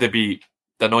wanted to be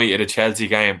the night of the Chelsea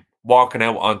game, walking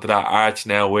out onto that arch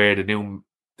now where the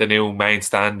new main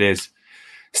stand is,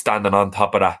 standing on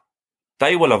top of that.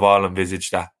 They will have all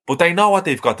envisaged that. But they know what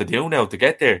they've got to do now to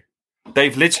get there.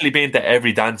 They've literally been to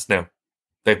every dance now.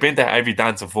 They've been to every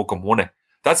dance and fucking won it.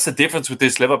 That's the difference with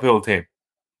this Liverpool team.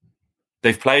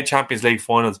 They've played Champions League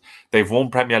finals. They've won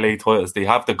Premier League titles. They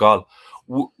have the goal.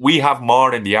 We have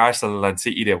more in the Arsenal than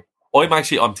City do.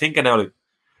 I'm thinking now,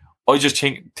 I just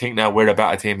think now we're a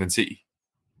better team than City.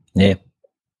 Yeah.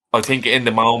 I think in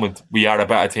the moment we are a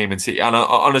better team than City. And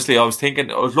honestly, I was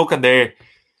looking there,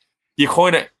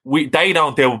 they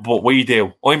don't do what we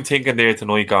do. I'm thinking there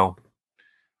tonight going,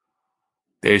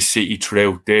 there's City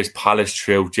through, there's Palace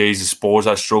through, Jesus, Spurs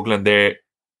are struggling there.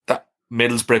 That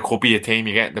Middlesbrough could be a team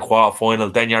you get in the quarter final,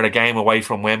 then you're a game away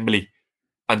from Wembley.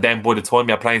 And then by the time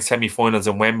you're playing semi-finals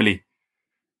in Wembley,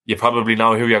 you probably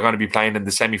know who you're going to be playing in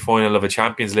the semi-final of a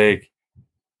Champions League.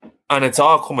 And it's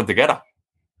all coming together.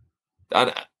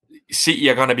 And City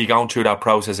are going to be going through that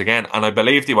process again. And I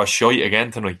believe they were shy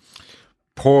again tonight.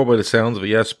 Poor by the sounds of it.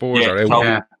 Yeah, Spurs are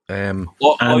out. And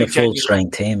a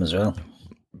full-strength team as well.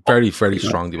 Very, very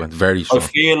strong. They went very strong. I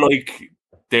feel like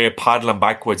they're paddling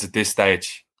backwards at this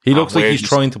stage. He looks like he's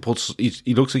trying to put.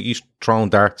 He looks like he's throwing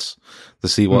darts to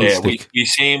see what will stick. We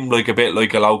seem like a bit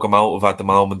like a locomotive at the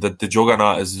moment. The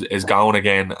juggernaut is going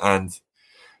again, and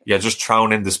you're just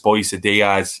throwing in the spice of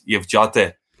Diaz. You've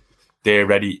Jota there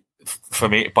ready for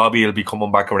me. Bobby will be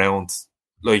coming back around.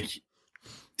 Like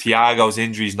Thiago's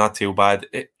injury is not too bad.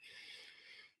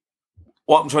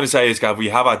 What I'm trying to say is, Gav, we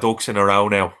have our ducks in a row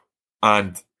now,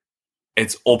 and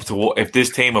it's up to if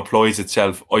this team applies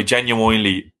itself.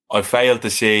 I fail to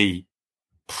see.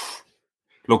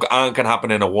 Look, it can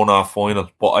happen in a one-off final,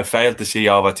 but I fail to see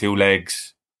over 2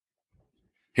 legs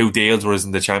who deals with us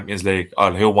in the Champions League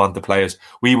or who want to play us.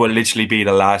 We will literally be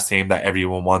the last team that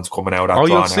everyone wants coming out.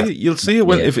 You'll see it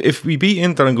when if we beat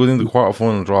Inter and go into the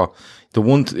quarter-final draw.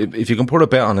 If you can put a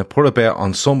bet on it, put a bet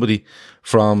on somebody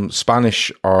from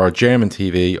Spanish or German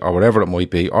TV or whatever it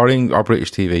might be, or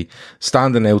British TV,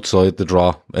 standing outside the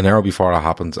draw an hour before it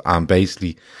happens and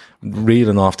basically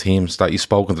reeling off teams that you've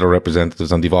spoken to the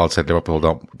representatives and they've all said Liverpool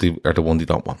are the one they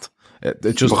don't want. It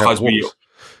just because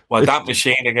that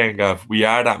machine again, Gav. We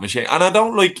are that machine, and I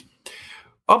don't like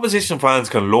opposition fans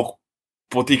can look,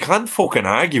 but they can't fucking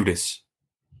argue this.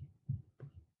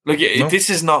 Like this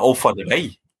is not up for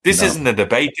debate. This isn't a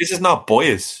debate. This is not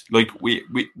bias. Like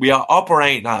we are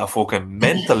operating at a fucking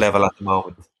mental level at the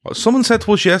moment. Someone said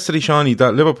to us yesterday, Shawnee,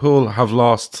 that Liverpool have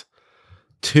lost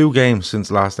 2 games since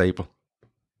last April.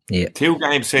 Yeah, 2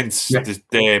 games since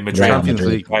the Madrid Champions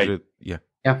League. Right. Yeah.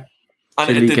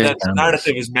 And the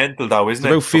narrative is mental, though, isn't it?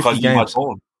 About 50 games.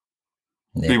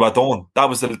 We were done.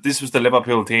 This was the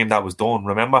Liverpool team that was done.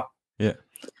 Remember? Yeah.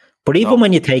 But even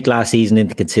when you take last season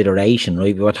into consideration,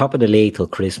 right, we were top of the league till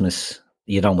Christmas.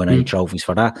 You don't win any trophies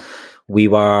for that. We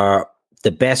were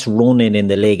the best running in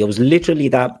the league. It was literally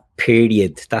that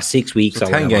period, that 6 weeks. A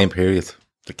 10-game period.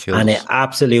 And it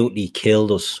absolutely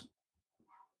killed us.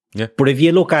 Yeah. But if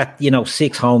you look at,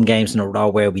 6 home games in a row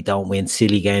where we don't win,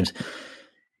 silly games,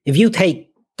 if you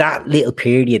take that little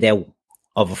period out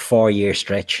of a 4-year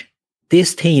stretch,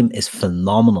 this team is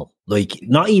phenomenal. Like,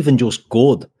 not even just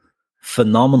good,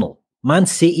 phenomenal. Man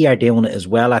City are doing it as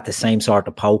well at the same sort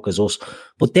of poke as us,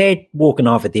 but they're working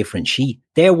off a different sheet.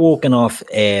 They're working off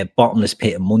a bottomless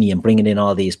pit of money and bringing in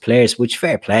all these players, which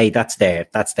fair play, that's their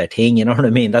thing, you know what I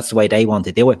mean? That's the way they want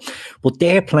to do it. But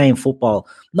they're playing football,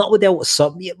 not without a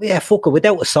soul. Yeah, fuck it,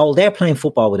 without a soul. They're playing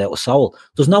football without a soul.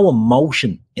 There's no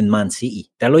emotion in Man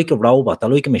City. They're like a robot. They're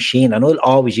like a machine. And I'll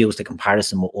always use the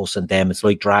comparison with us and them. It's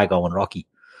like Drago and Rocky.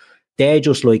 They're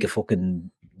just like a fucking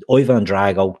Ivan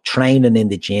Drago, training in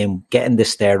the gym, getting the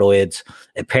steroids,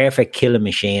 a perfect killing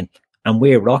machine. And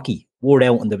we're Rocky. We're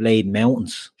out in the Blade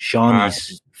Mountains.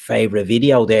 Sean's favourite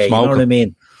video there. Smoking. You know what I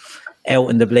mean? Out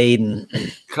in the Blade.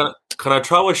 Can I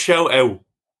throw a shout out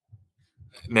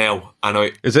now?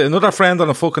 Is it another friend on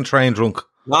a fucking train drunk?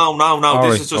 No.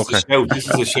 This is just a shout. This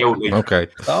is a shout. Like, okay.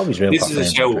 This is a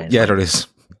shout. Yeah, there is.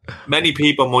 Many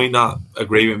people might not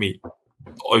agree with me.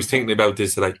 I was thinking about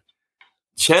this today.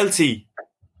 Chelsea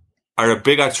are a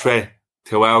bigger threat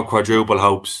to our quadruple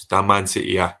hopes than Man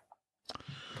City are.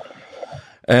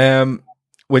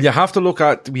 Well, you have to look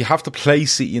at, we have to play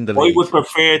City in the league. I would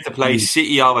prefer to play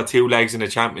City over 2 legs in the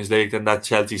Champions League than that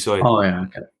Chelsea side. Oh, yeah,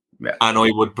 okay. Yeah. And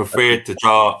I would prefer to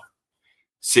draw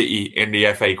City in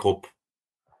the FA Cup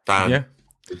than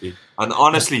City. And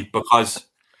honestly, because...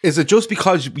 Is it just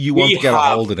because you want to get a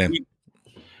hold of them? Do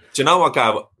you know what,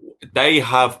 Gav? They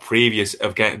have previous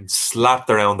of getting slapped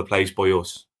around the place by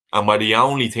us. And we're the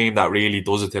only team that really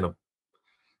does it to them.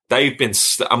 They've been,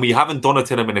 and we haven't done it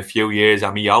to them in a few years,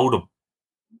 and we owe them.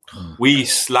 We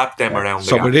slapped them around.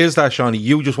 So it is that, Shawnee.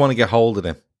 You just want to get hold of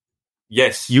them.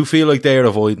 Yes. You feel like they're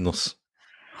avoiding us.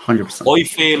 100%.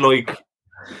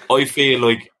 I feel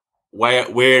like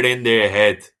we're in their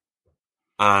head,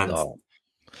 and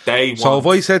they. So if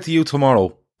I said to you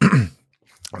tomorrow,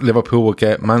 Liverpool will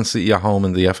get Man City at home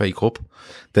in the FA Cup,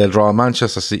 they'll draw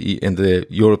Manchester City in the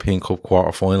European Cup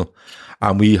quarter-final,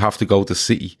 and we have to go to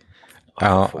City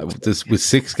with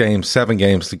 7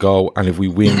 games to go, and if we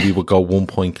win, we will go 1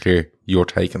 point clear. You're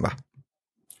taking that.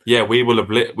 Yeah, we'd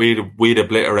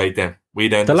obliterate them.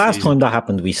 The last time that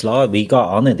happened, we got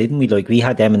on it, didn't we? Like, we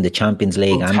had them in the Champions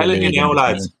League. I'm telling you now,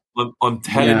 lads. I'm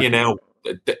telling you now.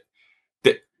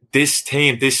 This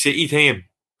City team,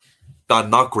 they're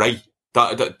not great.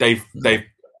 They've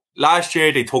last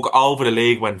year they took over the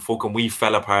league when fucking we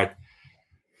fell apart.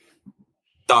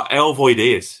 They're out-void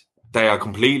is. They are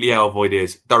completely out-void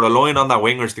is. They're relying on their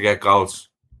wingers to get goals.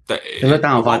 They looked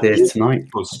down about this tonight.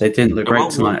 They didn't look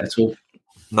great tonight at all.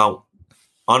 No,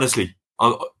 honestly,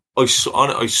 I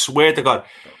swear to God,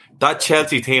 that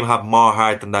Chelsea team have more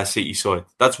heart than that City side.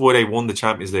 That's why they won the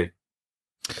Champions League.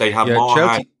 They have more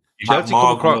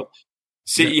heart.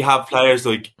 City have players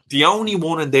like the only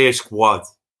one in their squad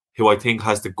who I think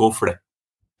has the go for it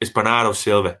is Bernardo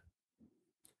Silva.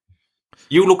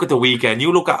 You look at the weekend,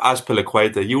 you look at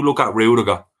Azpilicueta, you look at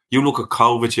Rudiger, you look at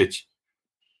Kovacic,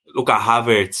 look at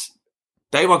Havertz.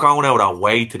 They were going out their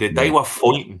way to it. They were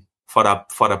fighting for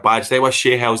the badge. They were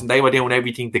shithousing. They were doing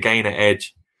everything to gain an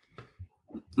edge.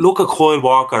 Look at Kyle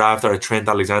Walker after a Trent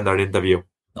Alexander interview.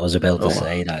 I was about to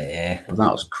say that, yeah. That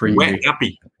was creepy.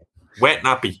 Wet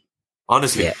nappy.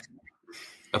 Honestly. Yeah.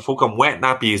 A fucking wet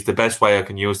nappy is the best way I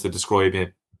can use to describe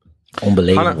him.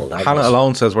 Unbelievable. Hannah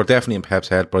alone says we're definitely in Pep's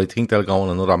head, but I think they'll go on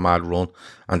another mad run,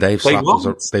 and they've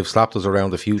slapped us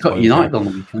around a few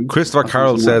times. Christopher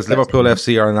Carroll says Liverpool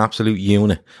FC are an absolute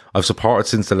unit. I've supported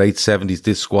since the late 70s.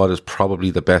 This squad is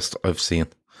probably the best I've seen.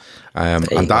 And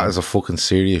that is a fucking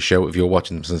serious shout if you're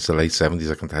watching them since the late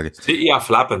 70s, I can tell you. City are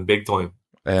flapping big time.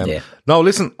 No,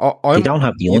 listen, you don't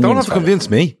have to convince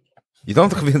me. You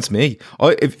don't have to convince me.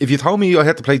 If you told me I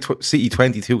had to play City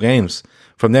 22 games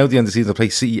from now to the end of the season, I play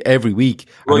City every week,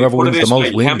 and whoever wins the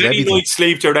most wins. How many nights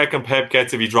sleep do you reckon Pep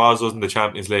gets if he draws us in the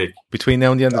Champions League? Between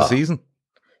now and the end of the season?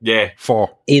 Yeah. 4.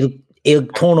 He'll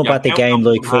turn up at the game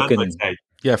like fucking...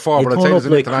 Yeah, 4, he'll but turn up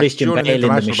like Christian Bale in The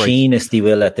Machinist, he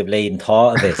will, at the bleeding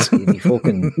thought of it. He'll be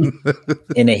fucking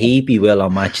in a heap, he will,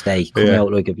 on match day, come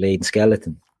out like a bleeding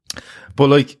skeleton. But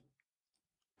like,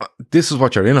 this is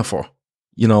what you're in it for.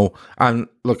 You know, and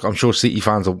look, I'm sure City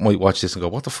fans might watch this and go,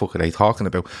 "What the fuck are they talking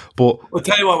about?" But I'll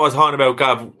tell you what I was talking about,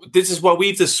 Gav. This is what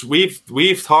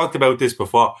we've talked about this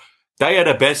before. They are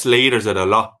the best leaders of the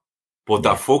lot, but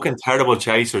they're fucking terrible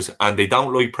chasers, and they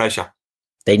don't like pressure.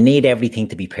 They need everything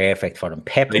to be perfect for them.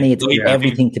 Pep needs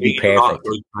everything to be perfect.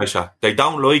 Like pressure. They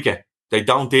don't like it. They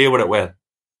don't deal with it well.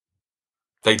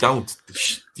 They don't.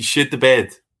 They shit the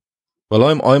bed. Well,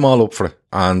 I'm all up for it,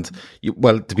 and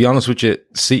to be honest with you,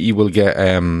 City will get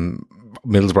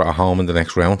Middlesbrough at home in the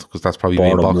next round because that's probably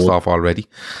been boxed off already.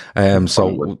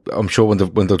 So I'm sure when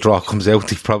the draw comes out,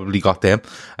 they've probably got them.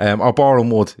 Or Boreham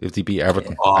Wood if they beat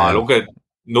Everton.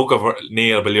 Look at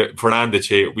Neil, Fernandez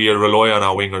here. We rely on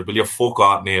our wingers. Will you fuck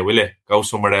off, Neil? Will you go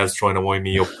somewhere else trying to wind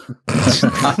me up?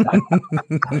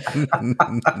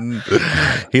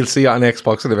 He'll see it on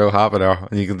Xbox in about half an hour,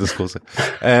 and you can discuss it.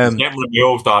 Getting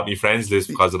removed off my friends list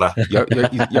because of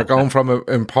that. You're going from an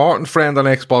important friend on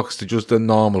Xbox to just a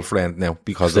normal friend now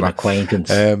because of that. Acquaintance.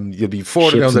 You'll be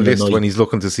further down the list when he's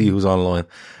looking to see who's online.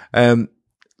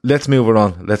 Let's move it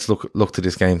on. Let's look to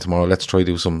this game tomorrow. Let's try to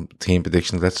do some team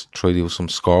predictions. Let's try to do some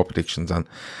score predictions. And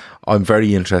I'm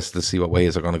very interested to see what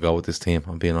ways are going to go with this team,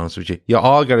 I'm being honest with you. You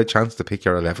all get a chance to pick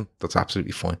your 11. That's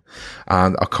absolutely fine.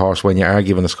 And of course, when you are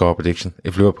given a score prediction,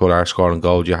 if Liverpool are scoring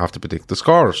goals, you have to predict the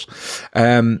scorers.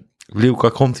 Luke,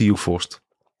 I'll come to you first.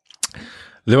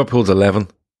 Liverpool's 11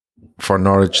 for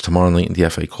Norwich tomorrow night in the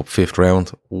FA Cup 5th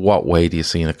round. What way do you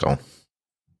see it going?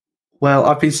 Well,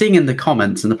 I've been seeing in the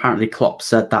comments, and apparently Klopp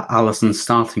said that Alisson's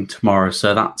starting tomorrow,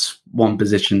 so that's one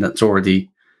position that's already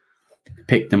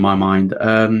picked in my mind.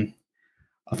 I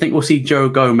think we'll see Joe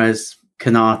Gomez,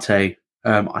 Konate.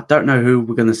 I don't know who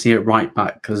we're going to see at right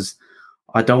back because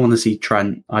I don't want to see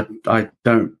Trent. I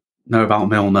don't know about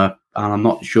Milner, and I'm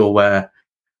not sure where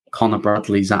Conor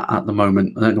Bradley's at the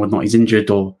moment. I don't know whether or not he's injured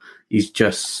or he's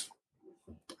just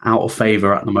out of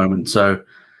favour at the moment. So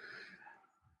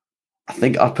I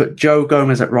think I'll put Joe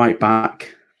Gomez at right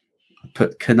back, I'll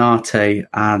put Konate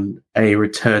and a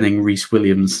returning Reece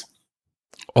Williams.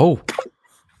 Oh,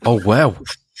 wow.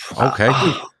 Okay.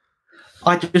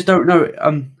 I just don't know.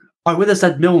 I would have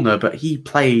said Milner, but he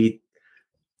played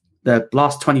the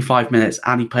last 25 minutes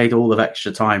and he played all of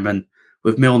extra time. And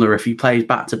with Milner, if he plays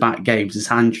back-to-back games,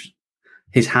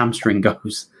 his hamstring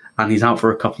goes and he's out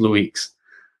for a couple of weeks.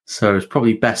 So it's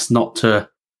probably best not to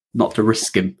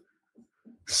risk him.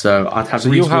 So I'd have.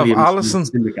 So you have Alisson.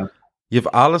 You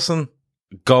have Alisson,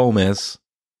 Gomez.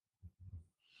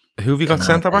 Who have you got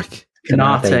centre back?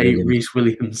 Konate, Reece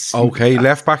Williams. Okay,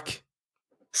 left back.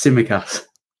 Tsimikas.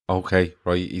 Okay,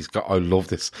 right. He's got. I love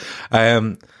this.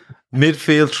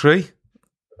 Midfield three.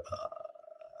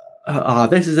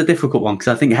 This is a difficult one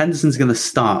because I think Henderson's going to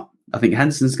start. And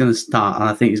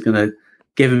I think he's going to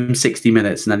give him 60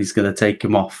 minutes, and then he's going to take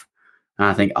him off. And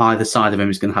I think either side of him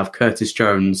is going to have Curtis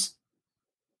Jones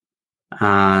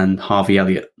and Harvey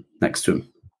Elliott next to him.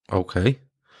 Okay.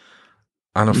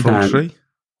 And a front three?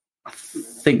 I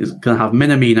think it's going to have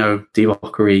Minamino, Divock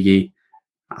Origi,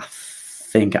 I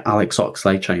think Alex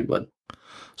Oxlade-Chamberlain.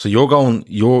 So you're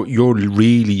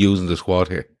really using the squad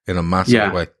here in a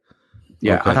massive way.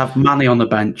 Yeah, okay. I'd have Mane on the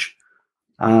bench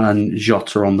and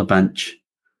Jota on the bench.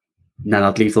 And then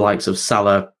I'd leave the likes of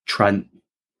Salah, Trent,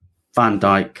 Van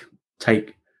Dijk,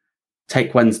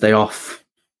 take Wednesday off.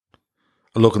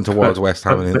 Looking towards West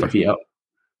Ham and Inter.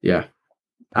 Yeah.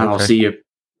 And I'll see you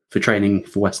for training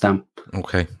for West Ham.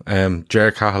 Okay.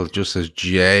 Jared Cahill just says,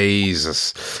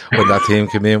 Jesus, when that team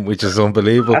came in, which is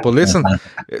unbelievable. But listen,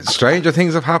 stranger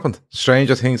things have happened.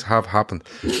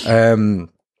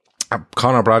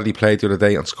 Conor Bradley played the other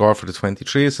day and scored for the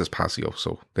 23, says Passio.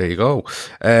 So there you go.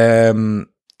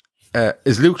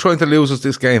 Is Luke trying to lose us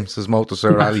this game, says Motor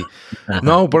Sir Ali?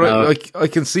 No, but no. I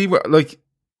can see where,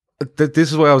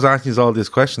 this is why I was asking you all these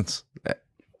questions.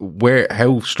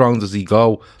 How strong does he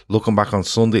go looking back on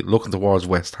Sunday, looking towards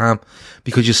West Ham?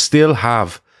 Because you still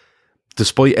have,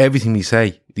 despite everything we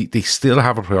say, they still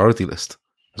have a priority list.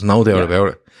 There's no doubt about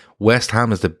it. West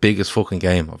Ham is the biggest fucking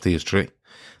game of these three.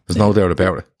 There's no doubt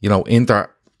about it. You know, Inter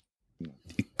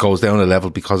goes down a level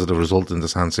because of the result in the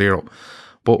San Siro.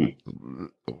 But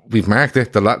we've marked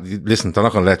it. Listen, they're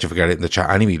not going to let you forget it in the chat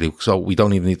anyway, Luke, so we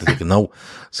don't even need to take a no.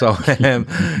 So,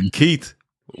 Keith,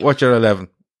 what's your 11?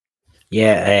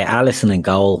 Yeah, Alisson in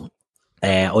goal.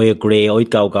 I agree.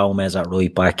 I'd go Gomez at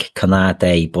right back,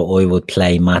 Konate, but I would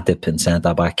play Matip in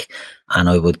centre back, and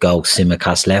I would go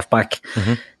Tsimikas left back.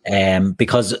 Mm-hmm.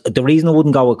 Because the reason I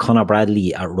wouldn't go with Conor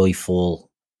Bradley at right full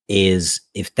is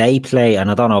if they play,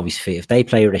 and I don't know if he's fit, if they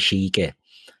play Rashica,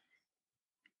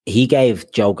 he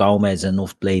gave Joe Gomez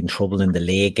enough bleeding trouble in the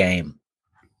league game,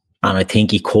 and I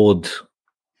think he could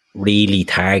really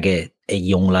target a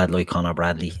young lad like Conor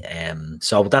Bradley.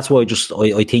 So that's why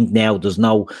I think now there's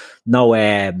no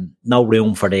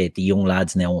room for the young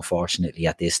lads now, unfortunately,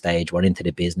 at this stage. We're into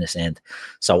the business end.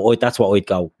 So that's what I'd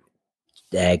go.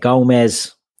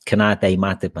 Gomez, Konate,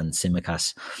 Matip and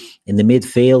Tsimikas. In the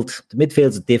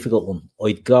midfield's a difficult one.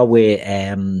 I'd go with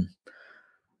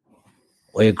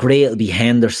I agree it'll be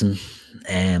Henderson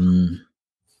and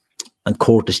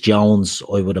Curtis Jones,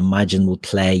 I would imagine, would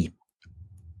play.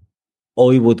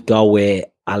 I would go with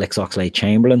Alex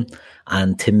Oxlade-Chamberlain,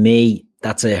 and to me,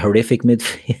 that's a horrific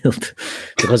midfield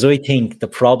because I think the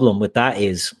problem with that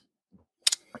is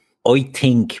I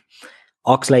think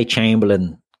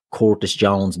Oxlade-Chamberlain, Curtis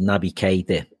Jones, Naby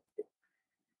Keita,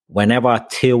 whenever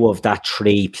two of that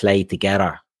three play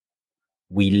together,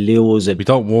 we lose we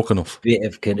don't work enough.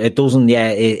 It doesn't,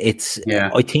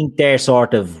 I think they're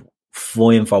sort of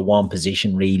vying for one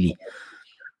position, really.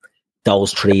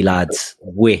 Those three lads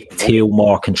with two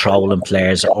more controlling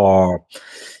players, or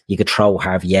you could throw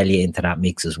Harvey Elliott into that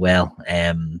mix as well.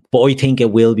 But I think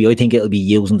it'll be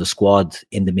using the squad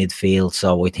in the midfield.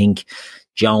 So I think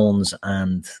Jones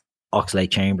and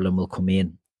Oxlade-Chamberlain will come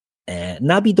in.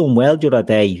 Naby done well the other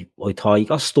day. I thought he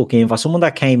got stuck in. For someone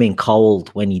that came in cold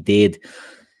when he did,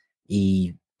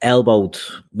 he elbowed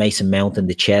Mason Mount in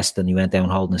the chest and he went down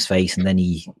holding his face, and then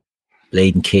he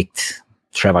bleeding kicked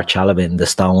Trevor Chalobah in the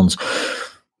stones.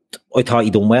 I thought he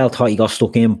done well, thought he got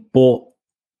stuck in, but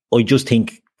I just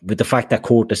think with the fact that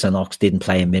Curtis and Ox didn't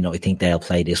play a minute, I think they'll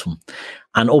play this one.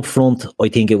 And up front, I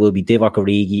think it will be Divock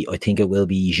Origi, I think it will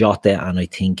be Jota, and I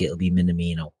think it'll be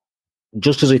Minamino.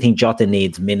 Just because I think Jota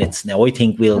needs minutes. Now, I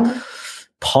think we'll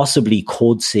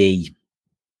could see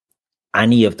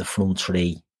any of the front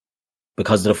three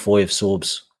because of the five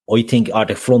subs. I think, or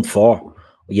the front four,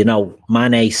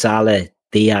 Mane, Salah,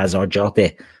 Diaz or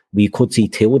Jota, we could see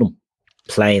two of them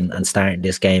playing and starting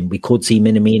this game. We could see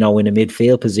Minamino in a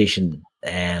midfield position.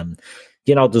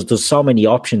 There's so many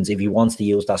options if he wants to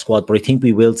use that squad, but I think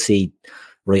we will see.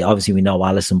 Right, obviously we know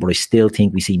Alisson, but I still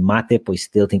think we see Matip, I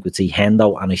still think we'd see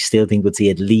Hendo, and I still think we'd see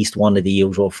at least one of the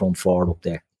usual front four up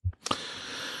there.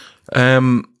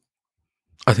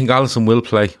 I think Alisson will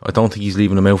play. I don't think he's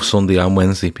leaving him out Sunday and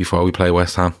Wednesday before we play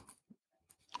West Ham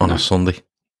on a Sunday.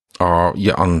 Or,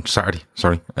 on Saturday,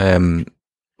 sorry.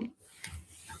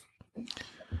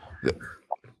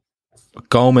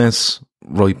 Gomez,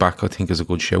 right back, I think is a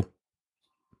good show.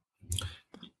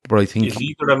 But I think... If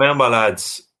you can remember,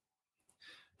 lads,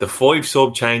 the 5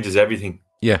 sub changes everything.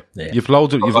 Yeah. You've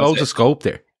loads of scope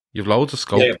there. You've loads of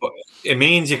scope. Yeah, but it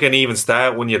means you can even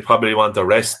start when you'd probably want to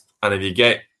rest, and if you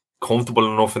get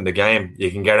comfortable enough in the game, you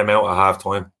can get him out at half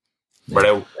time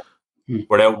without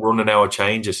running out of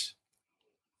changes.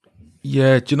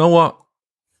 Yeah, do you know what?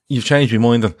 You've changed my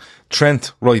mind then.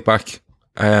 Trent, right back.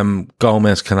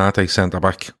 Gomez, Konate, centre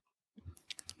back.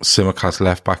 Tsimikas,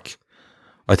 left back.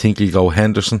 I think you go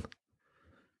Henderson,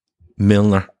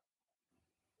 Milner,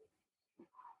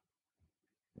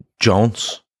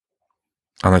 Jones,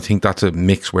 and I think that's a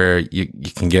mix where you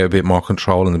can get a bit more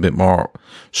control and a bit more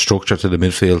structure to the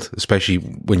midfield, especially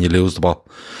when you lose the ball.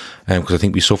 Because I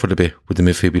think we suffered a bit with the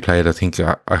midfield we played. I think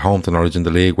at home to Norwich in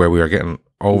the league, where we were getting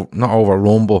not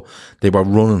overrun, but they were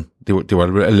running. They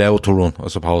were allowed to run, I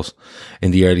suppose, in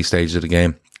the early stages of the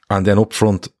game. And then up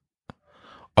front,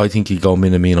 I think he'd go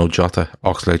Minamino, Jota,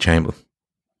 Oxlade-Chamberlain.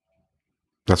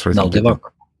 That's what I think.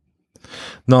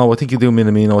 No, I think he'd do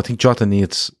Minamino. I think Jota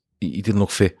needs... He didn't look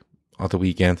fit at the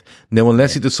weekend. Now,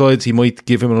 unless he decides he might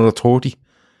give him another 30,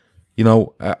 you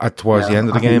know, towards the end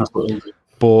of the game.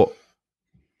 But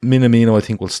Minamino, I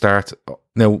think, will start.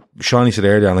 Now, Shawnee said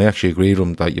earlier, and I actually agreed with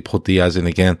him, that you put Diaz in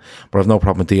again, but I've no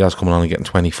problem with Diaz coming on and getting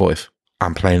 25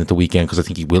 and playing at the weekend, because I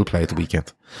think he will play at the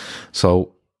weekend.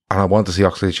 So, and I want to see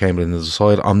Oxlade-Chamberlain as a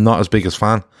side. I'm not as big a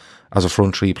fan as a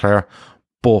front three player,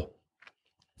 but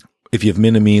if you have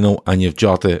Minamino and you have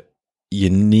Jota, you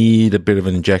need a bit of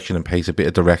an injection and pace, a bit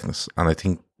of directness, and I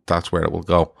think that's where it will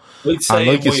go.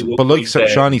 But like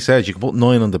Shawnee says, you can put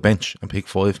 9 on the bench and pick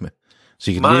 5, man.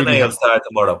 So you can Mane will start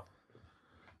tomorrow.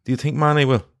 Do you think Mane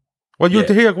will? Well, you're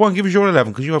here. Go on, give us your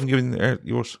 11, because you haven't given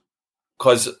yours.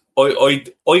 Because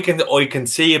I can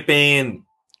see it being,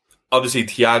 obviously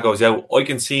Thiago's out. I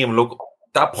can see him look,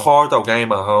 that Porto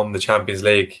game at home, the Champions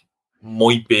League,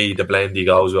 might be the blend he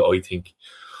goes with, I think.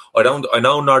 I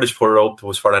know Norwich put it up to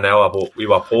us for an hour, but we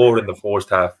were poor in the first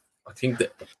half. I think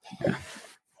that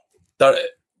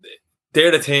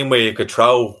they're the team where you could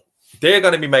throw. They're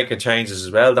going to be making changes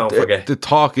as well. Don't forget. The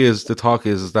talk is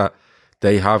that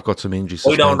they have got some injuries.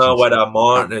 I don't know whether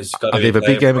Martin is going to. They have a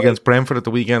big game against Brentford at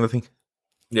the weekend, I think.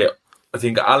 Yeah, I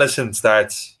think Alisson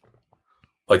starts.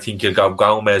 I think you'll go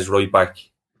Gomez right back.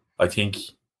 I think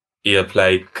he'll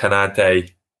play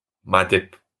Kanate,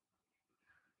 Matip,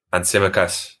 and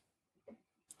Tsimikas.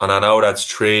 And I know that's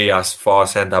 3 as 4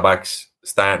 centre-backs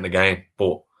starting the game,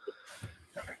 but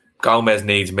Gomez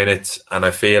needs minutes, and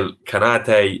I feel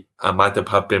Kanate and Matip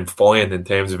have been fine in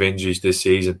terms of injuries this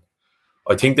season.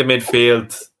 I think the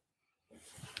midfield,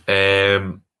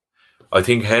 I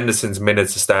think Henderson's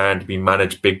minutes are starting to be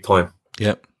managed big time.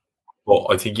 Yep. But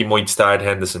I think you might start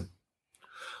Henderson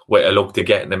with a look to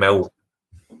getting him out.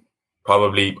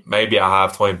 Probably, maybe at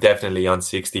half time, definitely on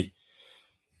 60.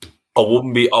 I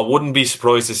wouldn't be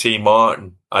surprised to see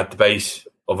Martin at the base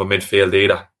of a midfield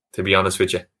either, to be honest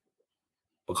with you.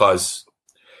 Because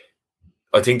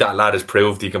I think that lad has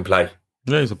proved he can play.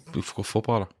 Yeah, he's a good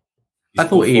footballer. I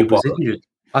thought he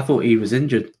was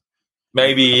injured.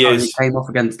 Maybe he is. He came off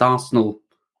against Arsenal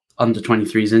under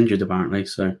 23s injured, apparently.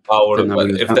 So,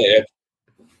 right,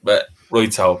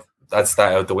 so that's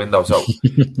that out the window. So,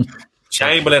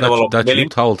 Chamberlain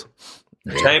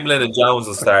Chamberlain and Jones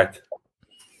will start.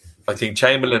 I think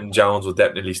Chamberlain and Jones will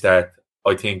definitely start.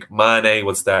 I think Mane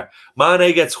will start.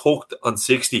 Mane gets hooked on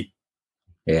 60.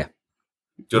 Yeah.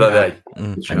 The other day.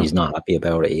 And he's not happy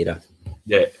about it either.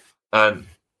 Yeah. And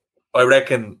I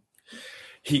reckon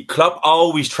Klopp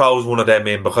always throws one of them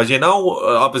in, because, you know,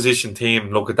 opposition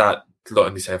team look at that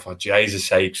and they say, for Jesus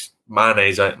sakes,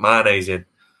 Mane's in.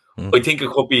 I think it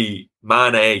could be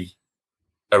Mane,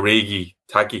 Origi,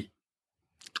 Taki.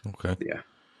 Okay. Yeah.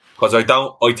 Because I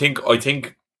think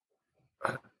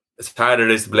as hard as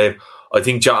it is to believe, I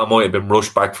think Jota might have been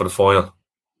rushed back for the final.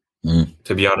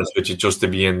 To be honest with you, just to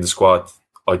be in the squad.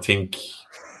 I think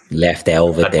left out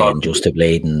of it then just to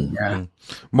bleed and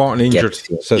Martin injured,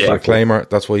 says the claimer.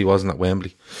 That's why he wasn't at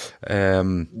Wembley.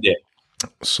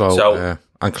 So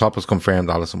and Klopp has confirmed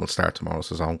Alisson will start tomorrow as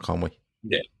his own Conway.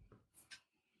 Yeah.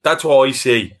 That's what I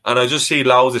see. And I just see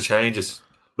loads of changes.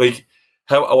 Like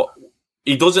how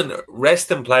he doesn't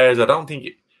resting players. I don't think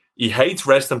he hates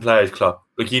resting players, Klopp.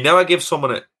 Like he never gives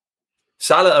someone a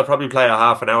Salah will probably play a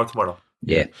half an hour tomorrow.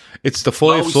 Yeah. It's the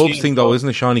 5 subs thing though, isn't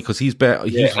it, Shawnee? Because he's better.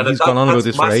 He's gone on about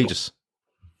this for ages.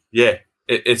 Yeah.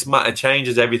 It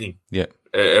changes everything. Yeah.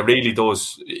 It really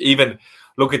does. Even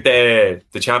look at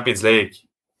the Champions League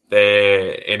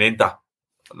in Inter.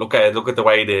 Look at the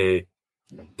way the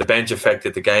bench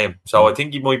affected the game. So I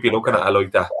think you might be looking at it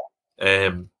like that.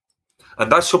 And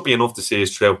that should be enough to see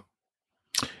it's true.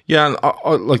 Yeah, and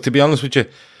I, like, to be honest with you,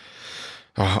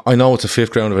 I know it's a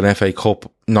 5th round of an FA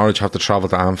Cup. Norwich have to travel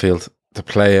to Anfield to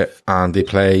play it, and they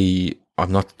play. I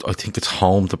think it's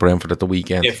home to Brentford at the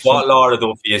weekend. If what Laura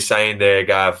Duffy is saying there,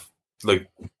 Gav, like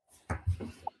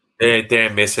they're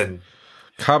missing.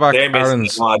 Kabak,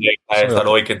 Aarons, that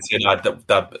I can see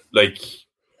that like.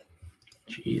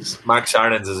 Jeez. Max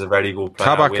Aarons is a very good player.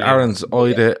 Kabak, Aarons,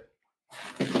 Oide,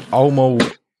 Omo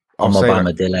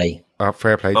Bamadele.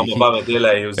 Fair play. Omo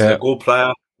Bamadele was a good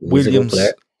player. Williams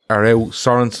are out.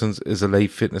 Sorensen is a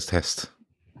late fitness test.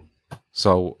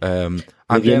 So, and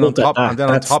then on top of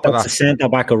that, a centre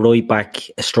back, a right back,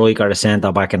 a striker, a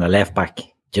centre back, and a left back. Do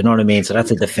you know what I mean? So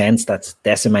that's a defence that's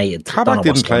decimated. Kabak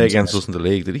didn't play against us in the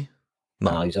league, did he?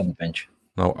 No, he's on the bench.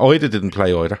 No, Oida didn't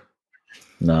play either.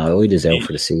 No, Oida's out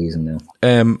for the season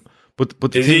now. But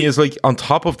the thing is, like, on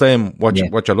top of them, what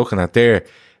you're looking at there,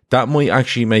 that might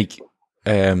actually make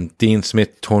Dean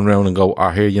Smith turn around and go,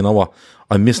 here, you know what?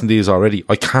 I'm missing these already.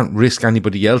 I can't risk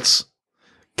anybody else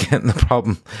getting the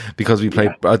problem because we play.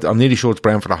 I'm nearly sure it's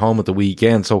Brentford at home at the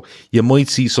weekend. So you might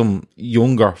see some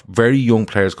younger, very young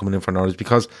players coming in for Norwich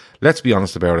because let's be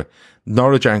honest about it.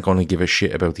 Norwich aren't going to give a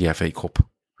shit about the FA Cup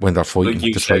when they're fighting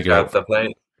to try to get out.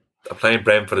 They're playing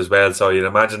Brentford as well. So you'd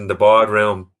imagine the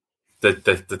boardroom,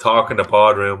 the talk in the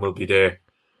boardroom will be there.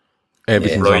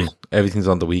 Everything's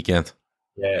on the weekend.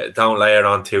 Yeah, don't layer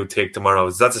on too thick tomorrow.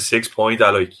 That's a 6 point.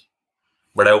 I like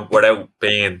without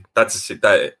being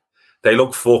that they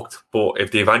look fucked. But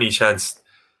if they have any chance,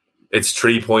 it's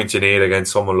 3 points you need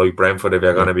against someone like Brentford if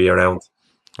you're going to be around.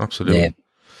 Absolutely. Yeah.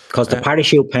 Because the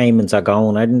parachute payments are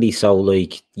going, aren't they? So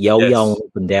like yo-yoing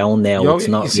up and down now. It's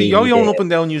not. See, yo-yoing up and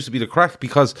down used to be the crack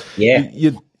because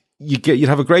you'd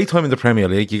have a great time in the Premier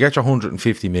League. You get your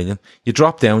 150 million. You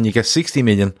drop down. You get 60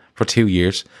 million for 2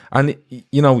 years, and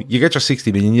you get your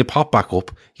 60 million. You pop back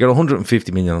up. You get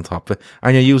 150 million on top of it,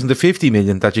 and you're using the 50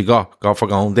 million that you got for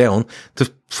going down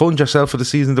to fund yourself for the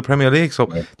season in the Premier League.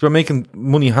 So you're making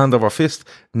money hand over fist.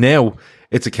 Now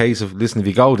it's a case of listen. If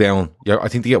you go down, I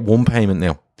think they get one payment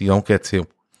now. They don't get two,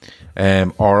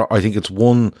 or I think it's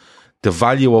one. The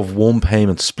value of one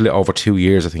payment split over 2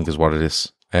 years, I think, is what it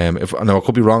is. Now I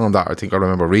could be wrong on that. I think I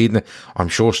remember reading it. I'm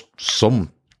sure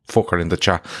some fucker in the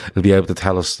chat will be able to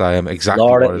tell us exactly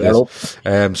what it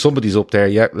is. Somebody's up there.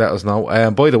 Yeah, let us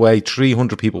know. By the way,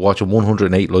 300 people watching,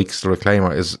 108 likes. The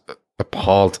Reclaimer is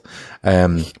appalled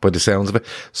by the sounds of it.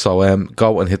 So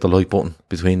go and hit the like button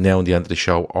between now and the end of the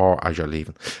show, or as you're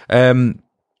leaving.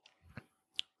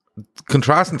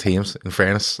 Contrasting teams, in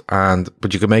fairness,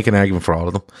 but you can make an argument for all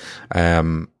of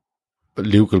them.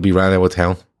 Luke will be ran out of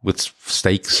town with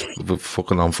stakes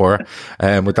fucking on fire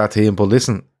with that team. But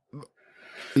listen,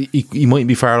 he mightn't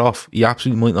be far off. He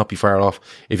absolutely might not be far off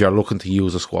if you're looking to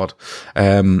use a squad.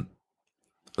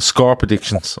 Score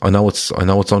predictions. I know it's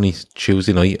only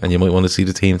Tuesday night and you might want to see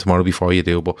the team tomorrow before you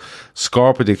do, but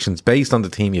score predictions based on the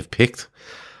team you've picked.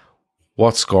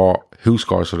 What score? Who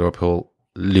scores for Liverpool?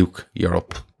 Luke, you're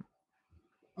up.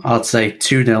 I'd say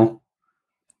 2-0.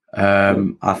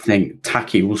 I think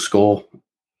Taki will score.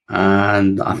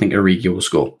 And I think Origi will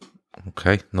score.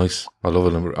 Okay, nice. I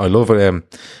love it. I love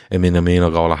it.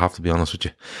 Minamino goal. I have to be honest with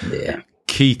you. Yeah.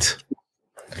 Keith,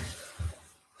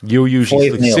 you usually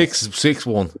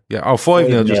 6-1. Yeah. Oh,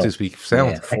 5-0 just this week.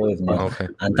 Sound. Yeah, 5-0. Okay.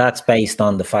 And that's based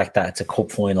on the fact that it's a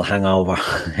cup final hangover.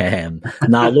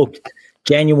 Now, look,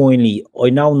 genuinely,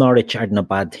 I know Norwich aren't a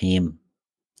bad team.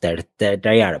 They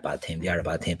are a bad team. They are a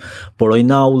bad team. But I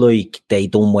know, like, they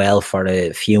done well for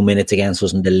a few minutes against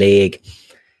us in the league.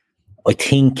 I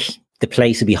think the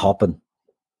place will be hopping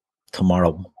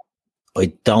tomorrow.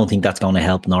 I don't think that's going to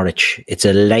help Norwich. It's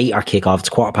a later kickoff. It's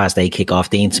 8:15 kickoff.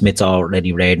 Dean Smith's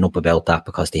already reading up about that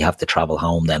because they have to travel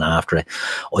home then after it.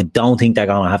 I don't think they're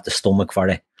going to have the stomach for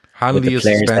it. Hanley is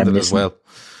suspended as well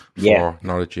for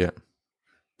Norwich, yeah.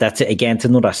 That's it again. It's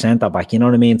another centre back. You know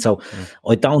what I mean? So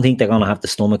I don't think they're going to have the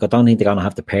stomach. I don't think they're going to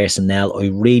have the personnel. I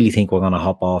really think we're going to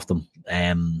hop off them.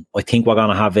 I think we're going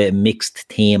to have a mixed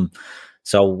team.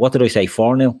 So what did I say?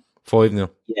 4-0? 5-0.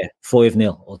 Yeah,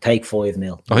 5-0. I'll take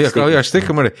 5-0. You're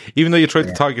sticking with it. Even though you tried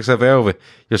to talk yourself out of it,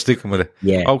 you're sticking with it.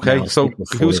 Yeah. Okay, so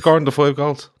who's scoring the 5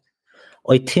 goals?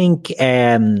 I think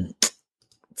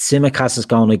Tsimikas is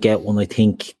going to get one. I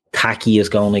think Taki is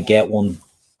going to get one.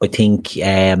 I think...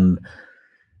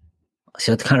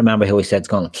 So I can't remember who I said is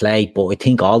going to play, but I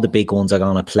think all the big ones are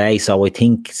going to play. So I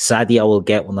think Sadio will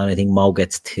get one, and I think Mo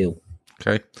gets 2.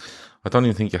 Okay. I don't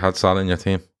even think you had Salah in your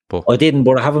team. But I didn't,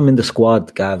 but I have him in the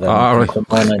squad, Gavin. Right. You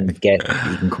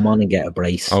can come on and get a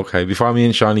brace. Okay, before me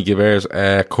and Shawnee give ours,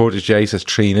 Curtis J says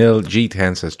 3-0,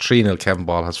 G10 says 3-0, Kevin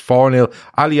Ball has 4-0,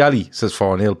 Ali says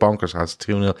 4-0, Bonkers has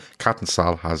 2-0, Captain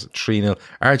Sal has 3-0,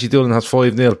 Archie Doolan has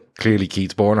 5-0, clearly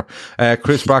Keith Borner.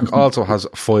 Chris Brack also has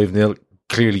 5-0.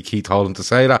 Clearly Keith Holland to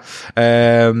say that.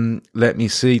 Let me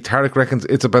see. Tarek reckons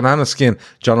it's a banana skin.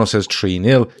 Jono says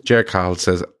 3-0. Jer Carl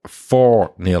says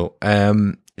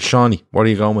 4-0. Shawnee, what are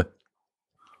you going with?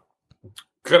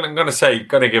 I'm going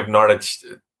to give Norwich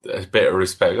a bit of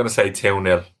respect. I'm going to say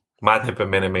 2-0. Matip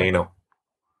and Minamino.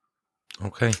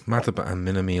 Okay, Matip and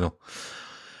Minamino.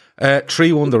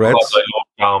 3-1 the Reds.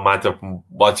 I love Matip and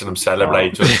watching him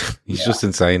celebrate. He's just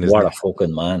insane, isn't he? What a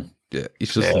fucking man. Yeah,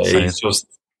 he's just insane. He's just...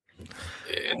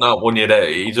 Not one year.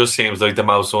 He just seems like the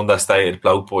most understated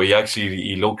bloke, but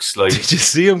he looks like. Did you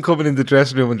see him coming in the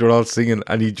dressing room and they're all singing,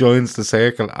 and he joins the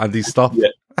circle and he stopped? Yeah.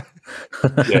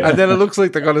 And then it looks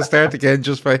like they're going to start again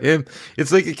just for him.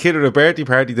 It's like a kid at a birthday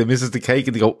party that misses the cake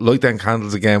and they go, light them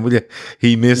candles again, will you?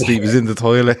 He missed, he was in the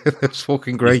toilet. It was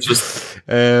fucking great. He's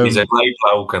a great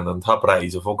bloke, and on top of that,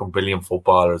 he's a fucking brilliant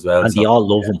footballer as well. And they all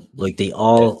love him. Like, they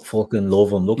all fucking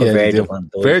love him. Look at Virgil van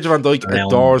Dijk. Virgil van Dijk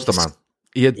adores the man.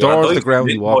 He adores the ground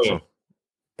he walks on.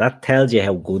 That tells you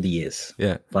how good he is.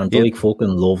 Yeah, Van Dijk fucking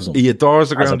loves him. He adores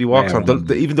the ground he walks on.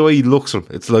 Even the way he looks at him,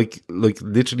 it's like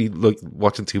literally like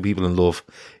watching two people in love.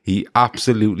 He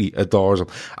absolutely adores him.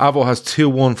 Avo has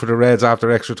 2-1 for the Reds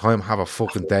after extra time. Have a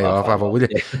fucking day off, Avo, will you?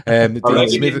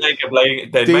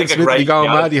 Dean Smith, be going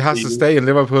mad. He has to stay in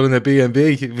Liverpool in a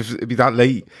B&B. It'd be that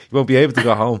late. He won't be able to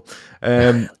go home.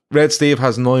 Red Steve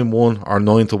has 9-1 or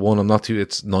 9-1. I'm not too.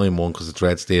 It's 9-1 because it's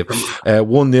Red Steve.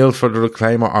 1-0 for the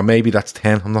Reclaimer, or maybe that's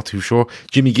 10. I'm not too sure.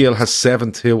 Jimmy Gill has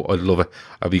 7-2. I'd love it.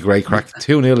 I'd be great crack.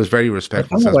 2-0 is very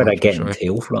respectful. I don't know where they're getting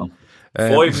 2 from.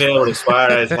 5-0 as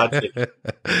Suarez hat-trick.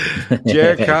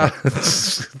 Jared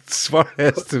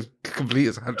Suarez to complete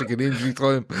his hat-trick in injury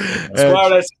time.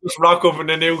 Suarez just rock up in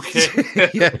the new kit.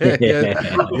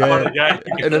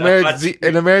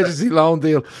 An emergency loan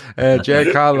deal.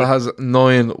 Jared Carroll has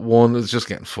 9-1. It's just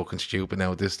getting fucking stupid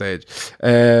now at this stage.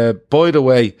 By the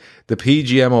way, the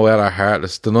PGMOL are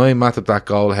heartless. Denying Matip that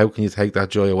goal, how can you take that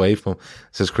joy away from him?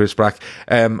 Says Chris Brack.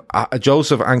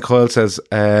 Joseph and Coyle says,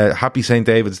 happy St.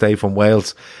 David's Day from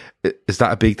Wales. Is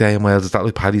that a big day in Wales? Is that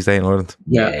like Paddy's Day in Ireland?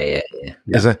 Yeah.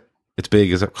 Is it? It's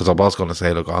big, is it? Because I was going to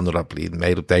say, look, on to that bleeding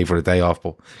made up day for a day off,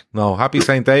 but no, happy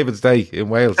St. David's Day in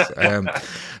Wales.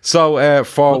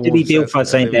 What did he do for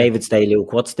St. David's Day,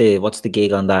 Luke? What's the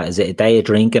gig on that? Is it a day of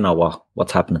drinking or what?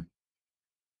 What's happening?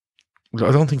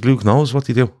 I don't think Luke knows what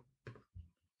he do.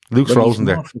 Luke's frozen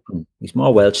there. He's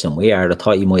more Welsh than we are. I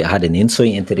thought you might have had an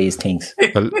insight into these things.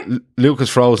 Well, Luke is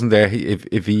frozen there.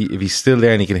 If he's still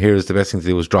there and he can hear us, the best thing to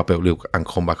do is drop out Luke and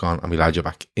come back on, and we'll add you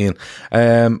back in.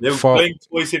 Luke, blink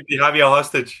twice if you have your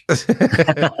hostage.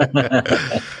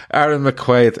 Aaron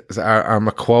McQuaid is our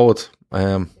McQuaid.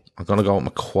 I'm going to go with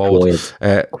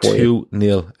McQuaid.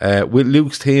 2-0. With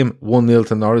Luke's team, 1-0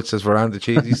 to Norwich, says Veranda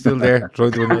Cheese. He's still there,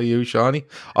 trying to annoy you, Shawnee.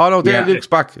 Oh, no, there, Luke's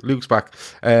back.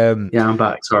 I'm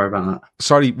back. Sorry about that.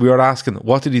 Sorry, we were asking,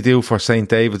 what did he do for St.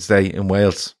 David's Day in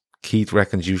Wales? Keith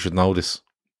reckons you should know this.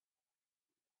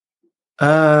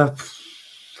 Do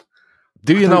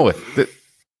you know it?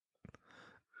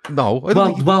 No.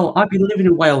 Well, I've been living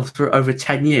in Wales for over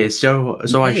 10 years, so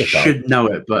I should know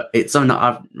it, but it's something that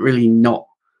I've really not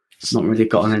really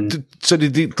gotten in. So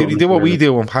did he do what we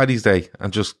do on Paddy's Day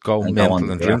and just go mental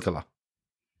and drink a lot?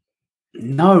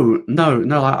 No.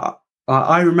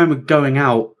 I remember going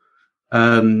out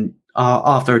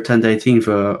after a 10-day team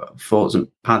for St.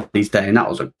 Paddy's Day, and that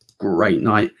was a great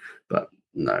night. But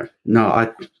no,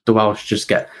 the Welsh just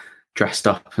get dressed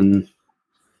up and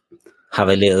have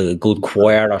a little good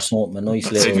choir or something, a nice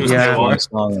little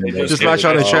song. Just match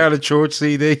on a Charlotte Church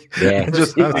CD. Yeah,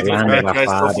 just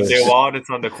it's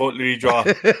on the cutlery draw.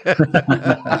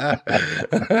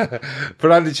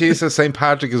 Fernando Cheese says St.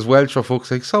 Patrick is Welsh for fuck's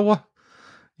sake. So what?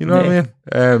 You know what I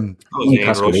mean?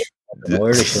 So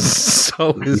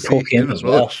is he in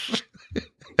Rush.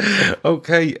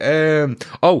 Okay.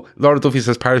 Laura Duffy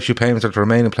says parachute payments are to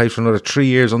remain in place for another 3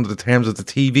 years under the terms of the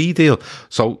TV deal.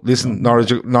 So listen,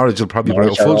 Norwich will probably bring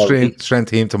a full strength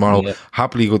team tomorrow. Yeah.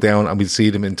 Happily go down, and we'll see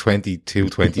them in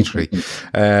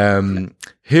 22-23.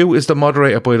 Who is the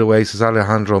moderator, by the way? Says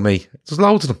Alejandro. Me. There's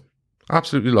loads of them.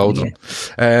 Absolutely loads of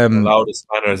them. Loads of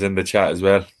spanners in the chat as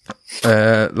well.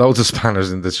 Loads of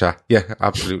spanners in the chat. Yeah,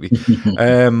 absolutely.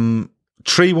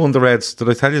 3-1 the Reds. Did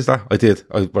I tell you that? I did.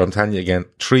 But I'm telling you again.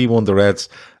 3-1 the Reds.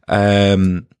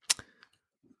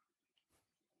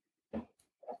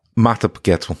 Matip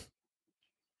gets one.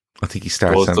 I think he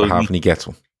starts centre half and he gets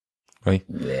one. Right?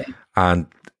 Yeah. And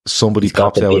somebody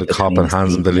pops out with a cup and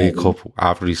hands him the League Cup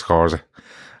after he scores it.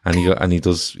 And he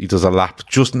does a lap,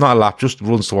 just not a lap, just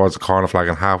runs towards the corner flag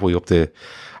and halfway up the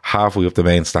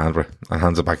main stand and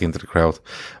hands it back into the crowd.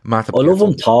 Matip, I love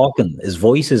him talking. His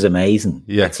voice is amazing.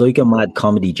 Yeah, it's like a mad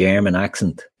comedy German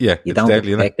accent. Yeah, you don't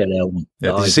expect it out.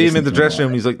 Yeah, did you see him in the dressing room?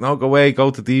 And he's like, "No, go away,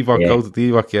 go to Divock, go to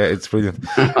Divock." Yeah, it's brilliant.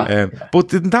 But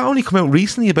didn't that only come out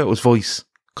recently about his voice?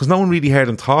 Because no one really heard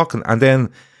him talking, and then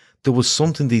there was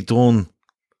something they done.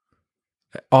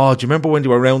 Oh, do you remember when they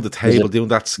were around the table doing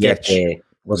that sketch? Yeah.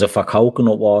 Was it for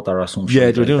coconut water or something?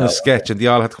 Yeah, they were doing a sketch and they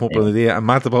all had to come up with an idea, and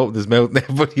Matip opened his mouth and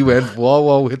everybody went,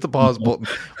 whoa, hit the pause button.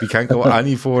 We can't go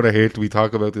any further here till we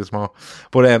talk about this more.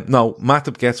 But no,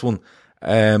 Matip gets one,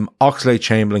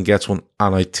 Oxlade-Chamberlain gets one,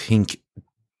 and I think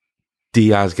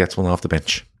Diaz gets one off the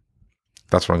bench.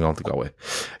 That's what I'm going to go with.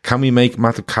 Can we make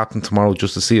Matip captain tomorrow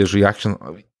just to see his reaction?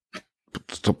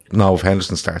 No, if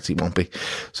Henderson starts, he won't be.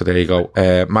 So there you go.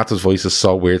 Matta's voice is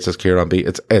so weird, says Kieran B.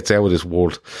 It's out of this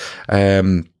world.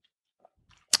 Let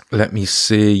me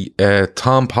see.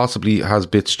 Tom possibly has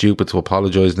bit stupid to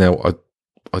apologise now.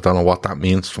 I don't know what that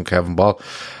means from Kevin Ball.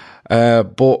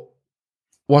 But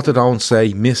what did Owen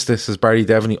say? Missed this as Barry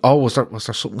Devaney. Oh, was there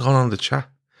something going on in the chat?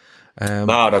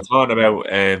 No, they're talking about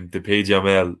the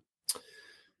PGML,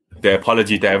 the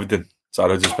apology to Everton. So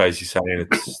they're just basically saying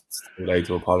it's too late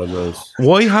to apologise.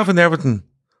 Why haven't Everton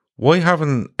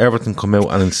come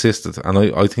out and insisted? And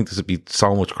I think this would be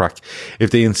so much crack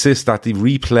if they insist that they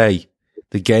replay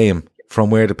the game from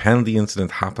where the penalty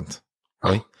incident happened,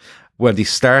 right? When they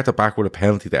started back with a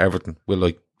penalty to Everton with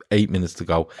like 8 minutes to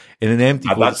go in an empty.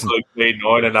 And that's like Bleeding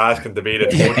Ireland asking to be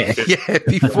the yeah, it'd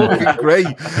be fucking great.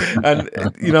 And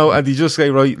and they just say,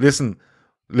 right, listen,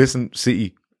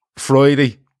 City,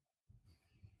 Friday,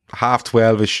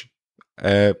 12:30ish,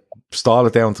 stall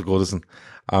it down to Goodison,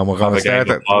 and we're going to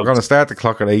start the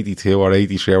clock at 82 or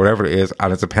 83 or whatever it is,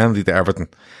 and it's a penalty to Everton,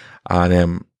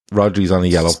 and Rodri's on a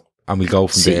yellow, and we go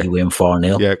from City there. win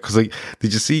 4-0. Yeah, because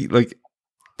did you see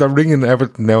they're ringing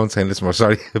Everton now and saying, listen, we're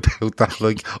sorry about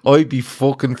that. I'd be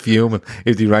fucking fuming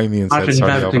if they rang me and said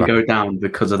sorry. Everton go down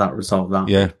because of that result.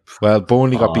 Yeah, well,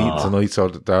 Burnley got beaten tonight, so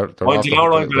they're do you know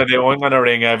what I'm going to do? I'm going to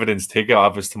ring Everton's ticket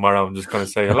office tomorrow. I'm just going to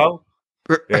say hello.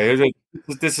 Yeah,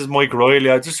 this is Mike Riley.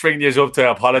 I just ring you up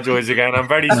to apologise again. I'm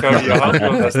very sorry. I hope you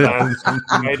understand.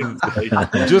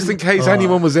 Just in case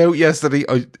anyone was out yesterday,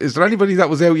 is there anybody that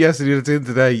was out yesterday that's in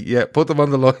today? Yeah, put them on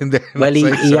the line there. Well,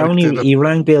 he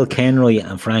rang Bill Kenroy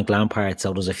and Frank Lampard,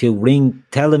 so there's a few.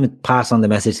 Tell them to pass on the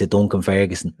message to Duncan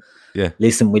Ferguson. Yeah,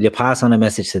 listen, will you pass on a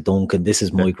message to Duncan? This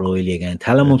is Mike Riley again.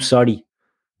 Tell him I'm sorry.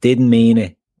 Didn't mean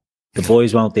it. The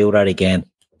boys won't do that again.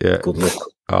 Yeah, good luck.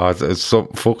 Oh, it's so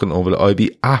fucking unbelievable. I'd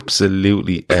be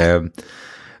absolutely.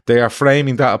 They are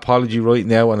framing that apology right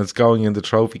now, and it's going in the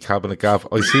trophy cabinet, Gav.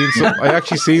 I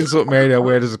actually seen something earlier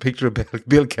where there's a picture of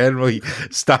Bill Kenroy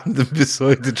standing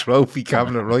beside the trophy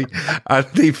cabinet, right? And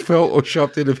they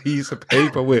photoshopped in a piece of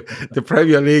paper with the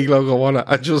Premier League logo on it,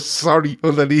 and just sorry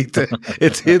underneath it.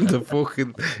 It's in the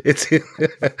fucking.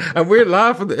 And we're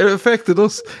laughing. It affected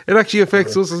us. It actually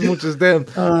affects us as much as them.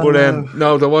 But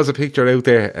no, there was a picture out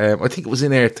there. I think it was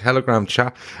in our Telegram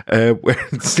chat where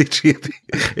it's literally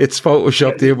it's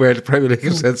photoshopped in where the Premier League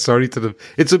have said sorry to them.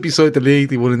 It's up beside the league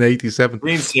they won in 87.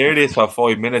 Being serious for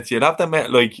 5 minutes, you'd have to admit,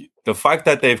 like, the fact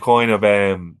that they've kind of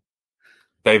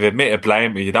they've admitted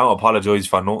blame, you don't apologise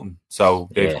for nothing. So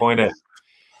they've kind of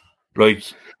like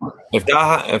if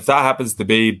that happens to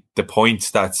be the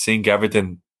points that sink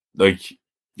everything, like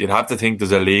you'd have to think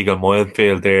there's a legal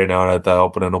minefield there now that they're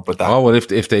opening up with that. Oh well, if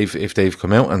they've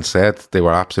come out and said they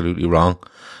were absolutely wrong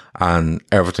and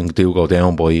everything do go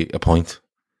down by a point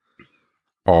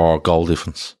or goal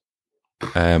difference,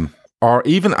 or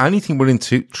even anything within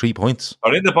 3 points.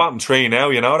 They're in the bottom three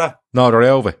now, you know that? No, they're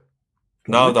over.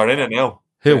 No, they're in it now.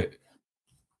 Who?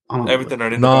 Everything are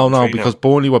in the bottom three because now.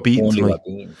 Burnley were beaten tonight.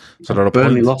 So they're a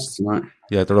Burnley point. lost tonight.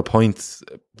 Yeah, they're a point.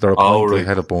 They're a point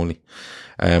ahead of Burnley.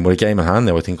 With a game in hand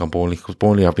now, I think, on Burnley, because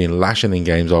Burnley have been lashing in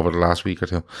games over the last week or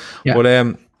two. Yeah.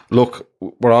 But look,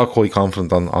 we're all quite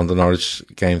confident on the Norwich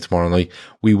game tomorrow night.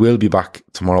 We will be back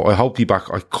tomorrow. I hope to be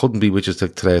back. I couldn't be with you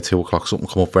today at 2:00. Something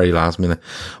come up very last minute.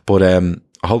 But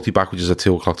I hope to be back with you at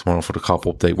 2:00 tomorrow for the COP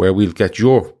update, where we'll get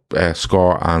your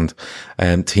score and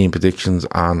team predictions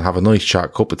and have a nice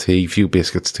chat, cup of tea, few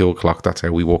biscuits, 2:00. That's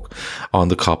how we work on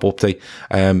the COP update.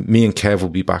 Me and Kev will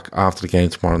be back after the game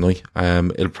tomorrow night.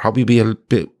 It'll probably be a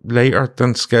bit later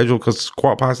than scheduled because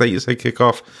 8:15 you say kick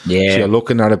off. Yeah. So you're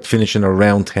looking at it finishing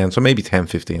around 10, so maybe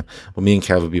 10:15. But me and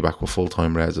Kev will be back with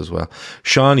full-time res as well.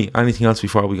 Shawnee, anything else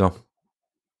before we go?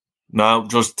 No,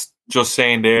 just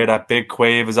saying there that big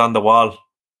Quave is on the wall.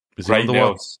 Is he on the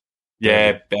wall?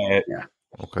 Yeah.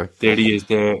 Okay. There he is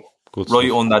there. Good right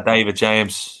stuff. under David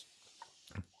James.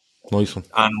 Nice one.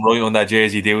 And right under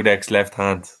Jersey Dudek's left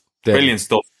hand. Deadly. Brilliant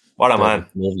stuff. What a man.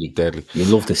 Lovely. Deadly. You'd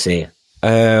love to see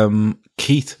it.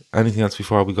 Keith, anything else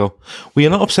before we go? Were you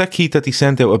not upset, Keith, that he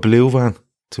sent out a blue van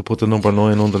to put the number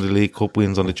 9 under the League Cup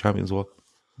wins on the Champions Wall?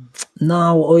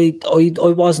 No,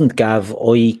 I wasn't, Gav.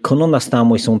 I can understand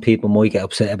why some people might get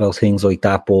upset about things like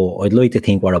that, but I'd like to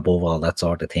think we're above all that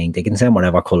sort of thing. They can send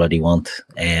whatever colour they want.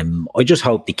 I just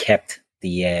hope they kept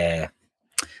the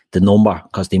number,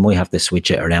 because they might have to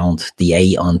switch it around, the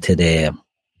 8 onto the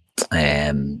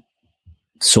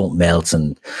something else.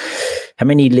 And how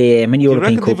many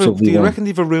European Cups have we won? Do you reckon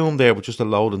they have a room there with just a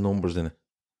load of numbers in it?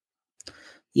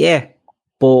 Yeah,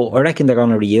 but I reckon they're going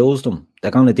to reuse them.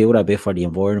 they're going to do that bit for the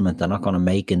environment. They're not going to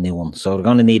make a new one. So they're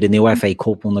going to need a new FA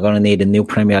Cup one. They're going to need a new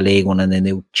Premier League one and a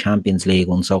new Champions League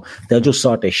one. So they'll just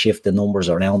sort of shift the numbers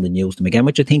around and use them again,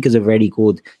 which I think is a very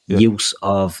good use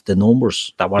of the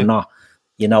numbers that we're not,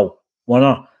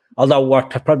 although we're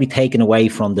probably taking away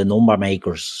from the number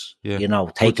makers,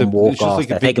 taking work off,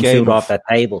 they're taking food off their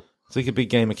table. It's like a big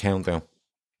game of countdown.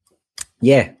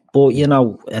 Yeah. But,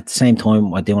 at the same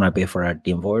time, we're doing our bit for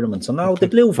the environment. So, no, the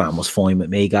blue van was fine with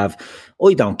me, Gav.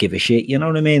 I don't give a shit, you know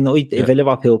what I mean? If a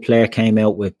Liverpool player came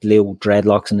out with blue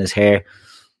dreadlocks in his hair,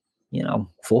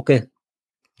 fuck it.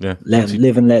 Yeah. Let him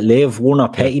live and let live. We're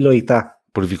not petty like that.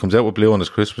 But if he comes out with blue on his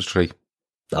Christmas tree...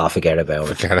 forget about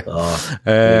it. Forget about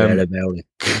it.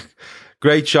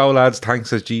 Great show, lads.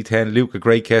 Thanks, says G10. Luke, a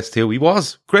great guest too. He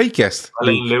was. Great guest.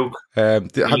 Luke.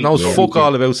 Knows fuck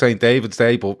all about St. David's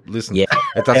Day, but listen,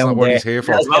 that's not what he's here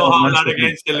for. Not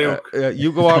against you, Luke.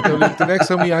 You go on, Luke. The next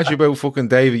time we ask you about fucking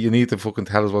David, you need to fucking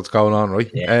tell us what's going on,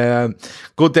 right? Yeah.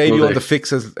 Good debut on the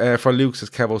fixes for Luke, says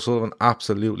Kev O'Sullivan.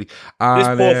 Absolutely.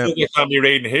 And, this poor fucker can be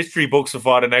reading history books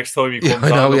before the next time he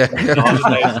comes on. Yeah.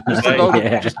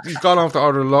 He's gone off to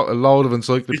order a load of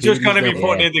encyclopedias. He's just going to be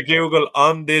putting into Google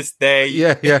on this day.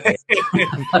 Yeah.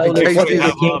 I didn't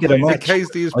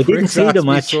see the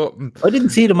match. I didn't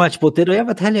see the match, but did I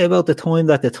ever tell you about the time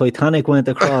that the Titanic went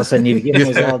across and you've given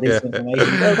us all this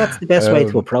information? Well, that's the best way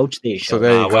to approach this. So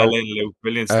there you go. Well in, Luke.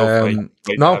 Brilliant stuff.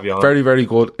 Very, very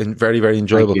good and very, very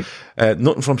enjoyable.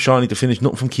 Nothing from Shawnee to finish,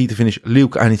 nothing from Key to finish.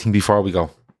 Luke, anything before we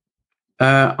go?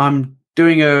 I'm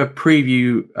doing a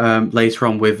preview later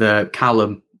on with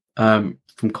Callum from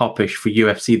Coppish for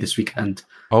UFC this weekend.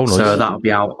 Oh, nice. So that'll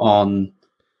be out on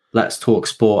Let's Talk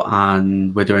Sport,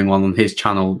 and we're doing one on his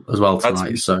channel as well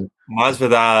tonight. So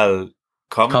Masvidal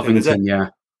Covington, yeah.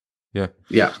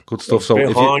 Good stuff. So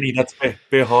bit horny, that's a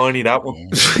bit horny, that one.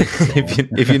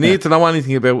 if you need to know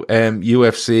anything about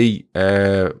UFC,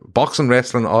 boxing,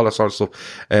 wrestling, all that sort of stuff,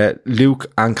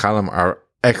 Luke and Callum are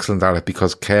excellent at it,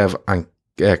 because Kev and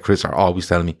Chris are always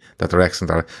telling me that they're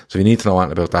excellent at it. So if you need to know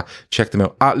anything about that, check them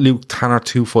out at Luke Tanner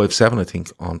 257, I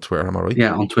think, on Twitter. Am I right?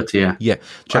 Yeah, on Twitter. Yeah.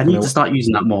 I need to start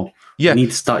using that more. Yeah, I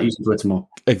need to start using Twitter more.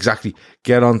 Exactly.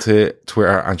 Get onto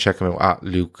Twitter and check him out at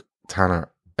Luke Tanner.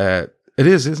 It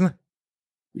is, isn't it?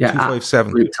 Yeah,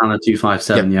 257. Luke Tanner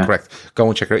 257. Yeah, correct. Go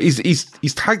and check it out.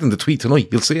 He's tagged in the tweet tonight.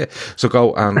 You'll see it. So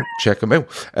go and check him out.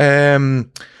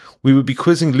 We will be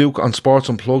quizzing Luke on Sports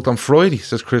Unplugged on Friday,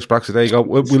 says Chris Braxton. There you go.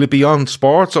 Will it be on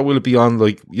sports, or will it be on,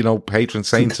 like, patron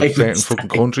saints of certain fucking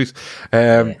countries?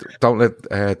 Don't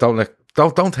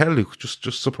tell Luke.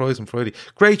 Just surprise him Friday.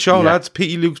 Great show, lads.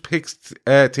 Pity Luke's picks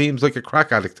teams like a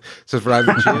crack addict, says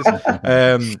Randy Cheese.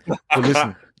 But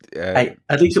listen. Hey,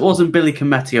 at least it wasn't Billy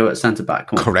Cometio at centre back.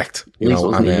 Correct. At least it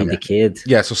wasn't the kid.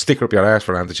 Yeah, so sticker up your arse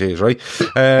for Randy Cheese, right?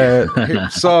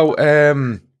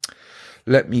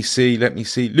 Let me see.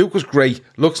 Luke was great.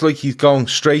 Looks like he's going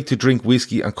straight to drink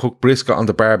whiskey and cook brisket on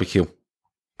the barbecue.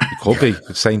 It could be.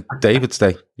 It's St. David's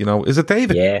Day. Is it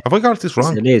David? Yeah. Have I got this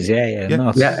wrong? It is, yeah. No,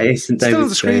 it's St. David's Day. Still on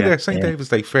the screen there, St. David's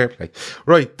Day. Fair play.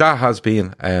 Right, that has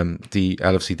been the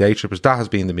LFC Day Trippers. That has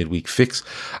been the midweek fix.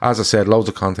 As I said, loads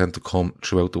of content to come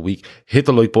throughout the week. Hit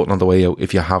the like button on the way out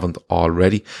if you haven't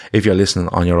already. If you're listening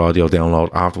on your audio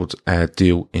download afterwards,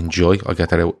 do enjoy. I'll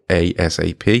get that out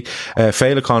ASAP.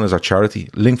 Failacon is our charity.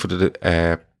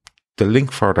 The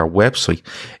link for their website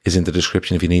is in the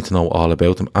description if you need to know all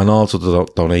about them, and also the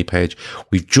donate page.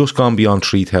 We've just gone beyond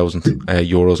 3,000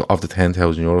 euros of the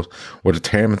 10,000 euros. We're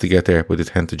determined to get there by the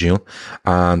 10th of June,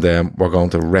 and we're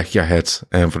going to wreck your heads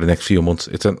for the next few months.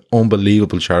 It's an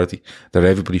unbelievable charity that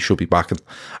everybody should be backing,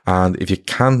 and if you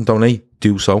can donate,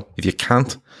 do so. If you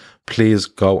can't, please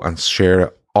go and share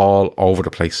it all over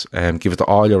the place. Give it to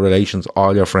all your relations,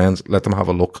 all your friends. Let them have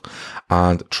a look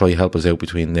and try help us out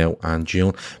between now and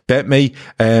June. Bet me,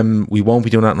 we won't be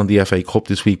doing that on the FA Cup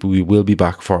this week, but we will be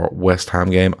back for West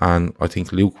Ham game, and I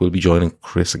think Luke will be joining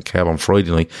Chris and Kev on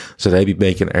Friday night, so they'll be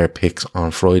making our picks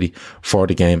on Friday for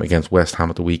the game against West Ham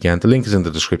at the weekend. The link is in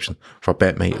the description for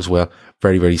BetMate as well.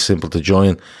 Very, very simple to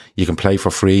join. You can play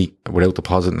for free without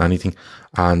depositing anything,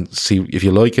 and see if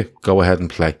you like it, go ahead and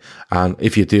play. And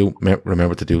if you do,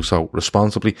 remember to do so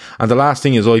responsibly. And the last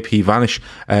thing is IP Vanish.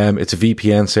 It's a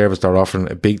VPN service. They're offering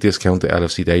a big discount to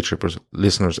LFC Day Trippers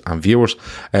listeners and viewers.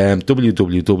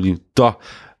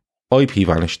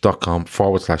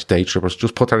 www.ipvanish.com/Day Trippers.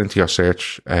 Just put that into your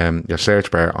search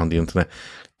bar on the internet.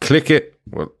 Click it.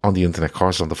 Well, on the internet, of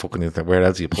course, on the fucking internet. Where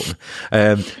else are you putting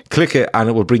it? Click it and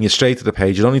it will bring you straight to the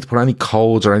page. You don't need to put any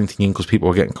codes or anything in, because people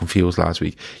were getting confused last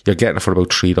week. You're getting it for about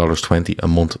 $3.20 a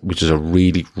month, which is a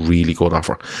really, really good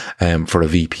offer for a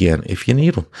VPN if you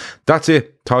need one. That's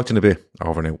it. Talk to you in a bit.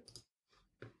 Over now.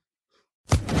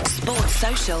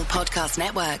 Social Podcast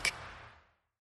Network.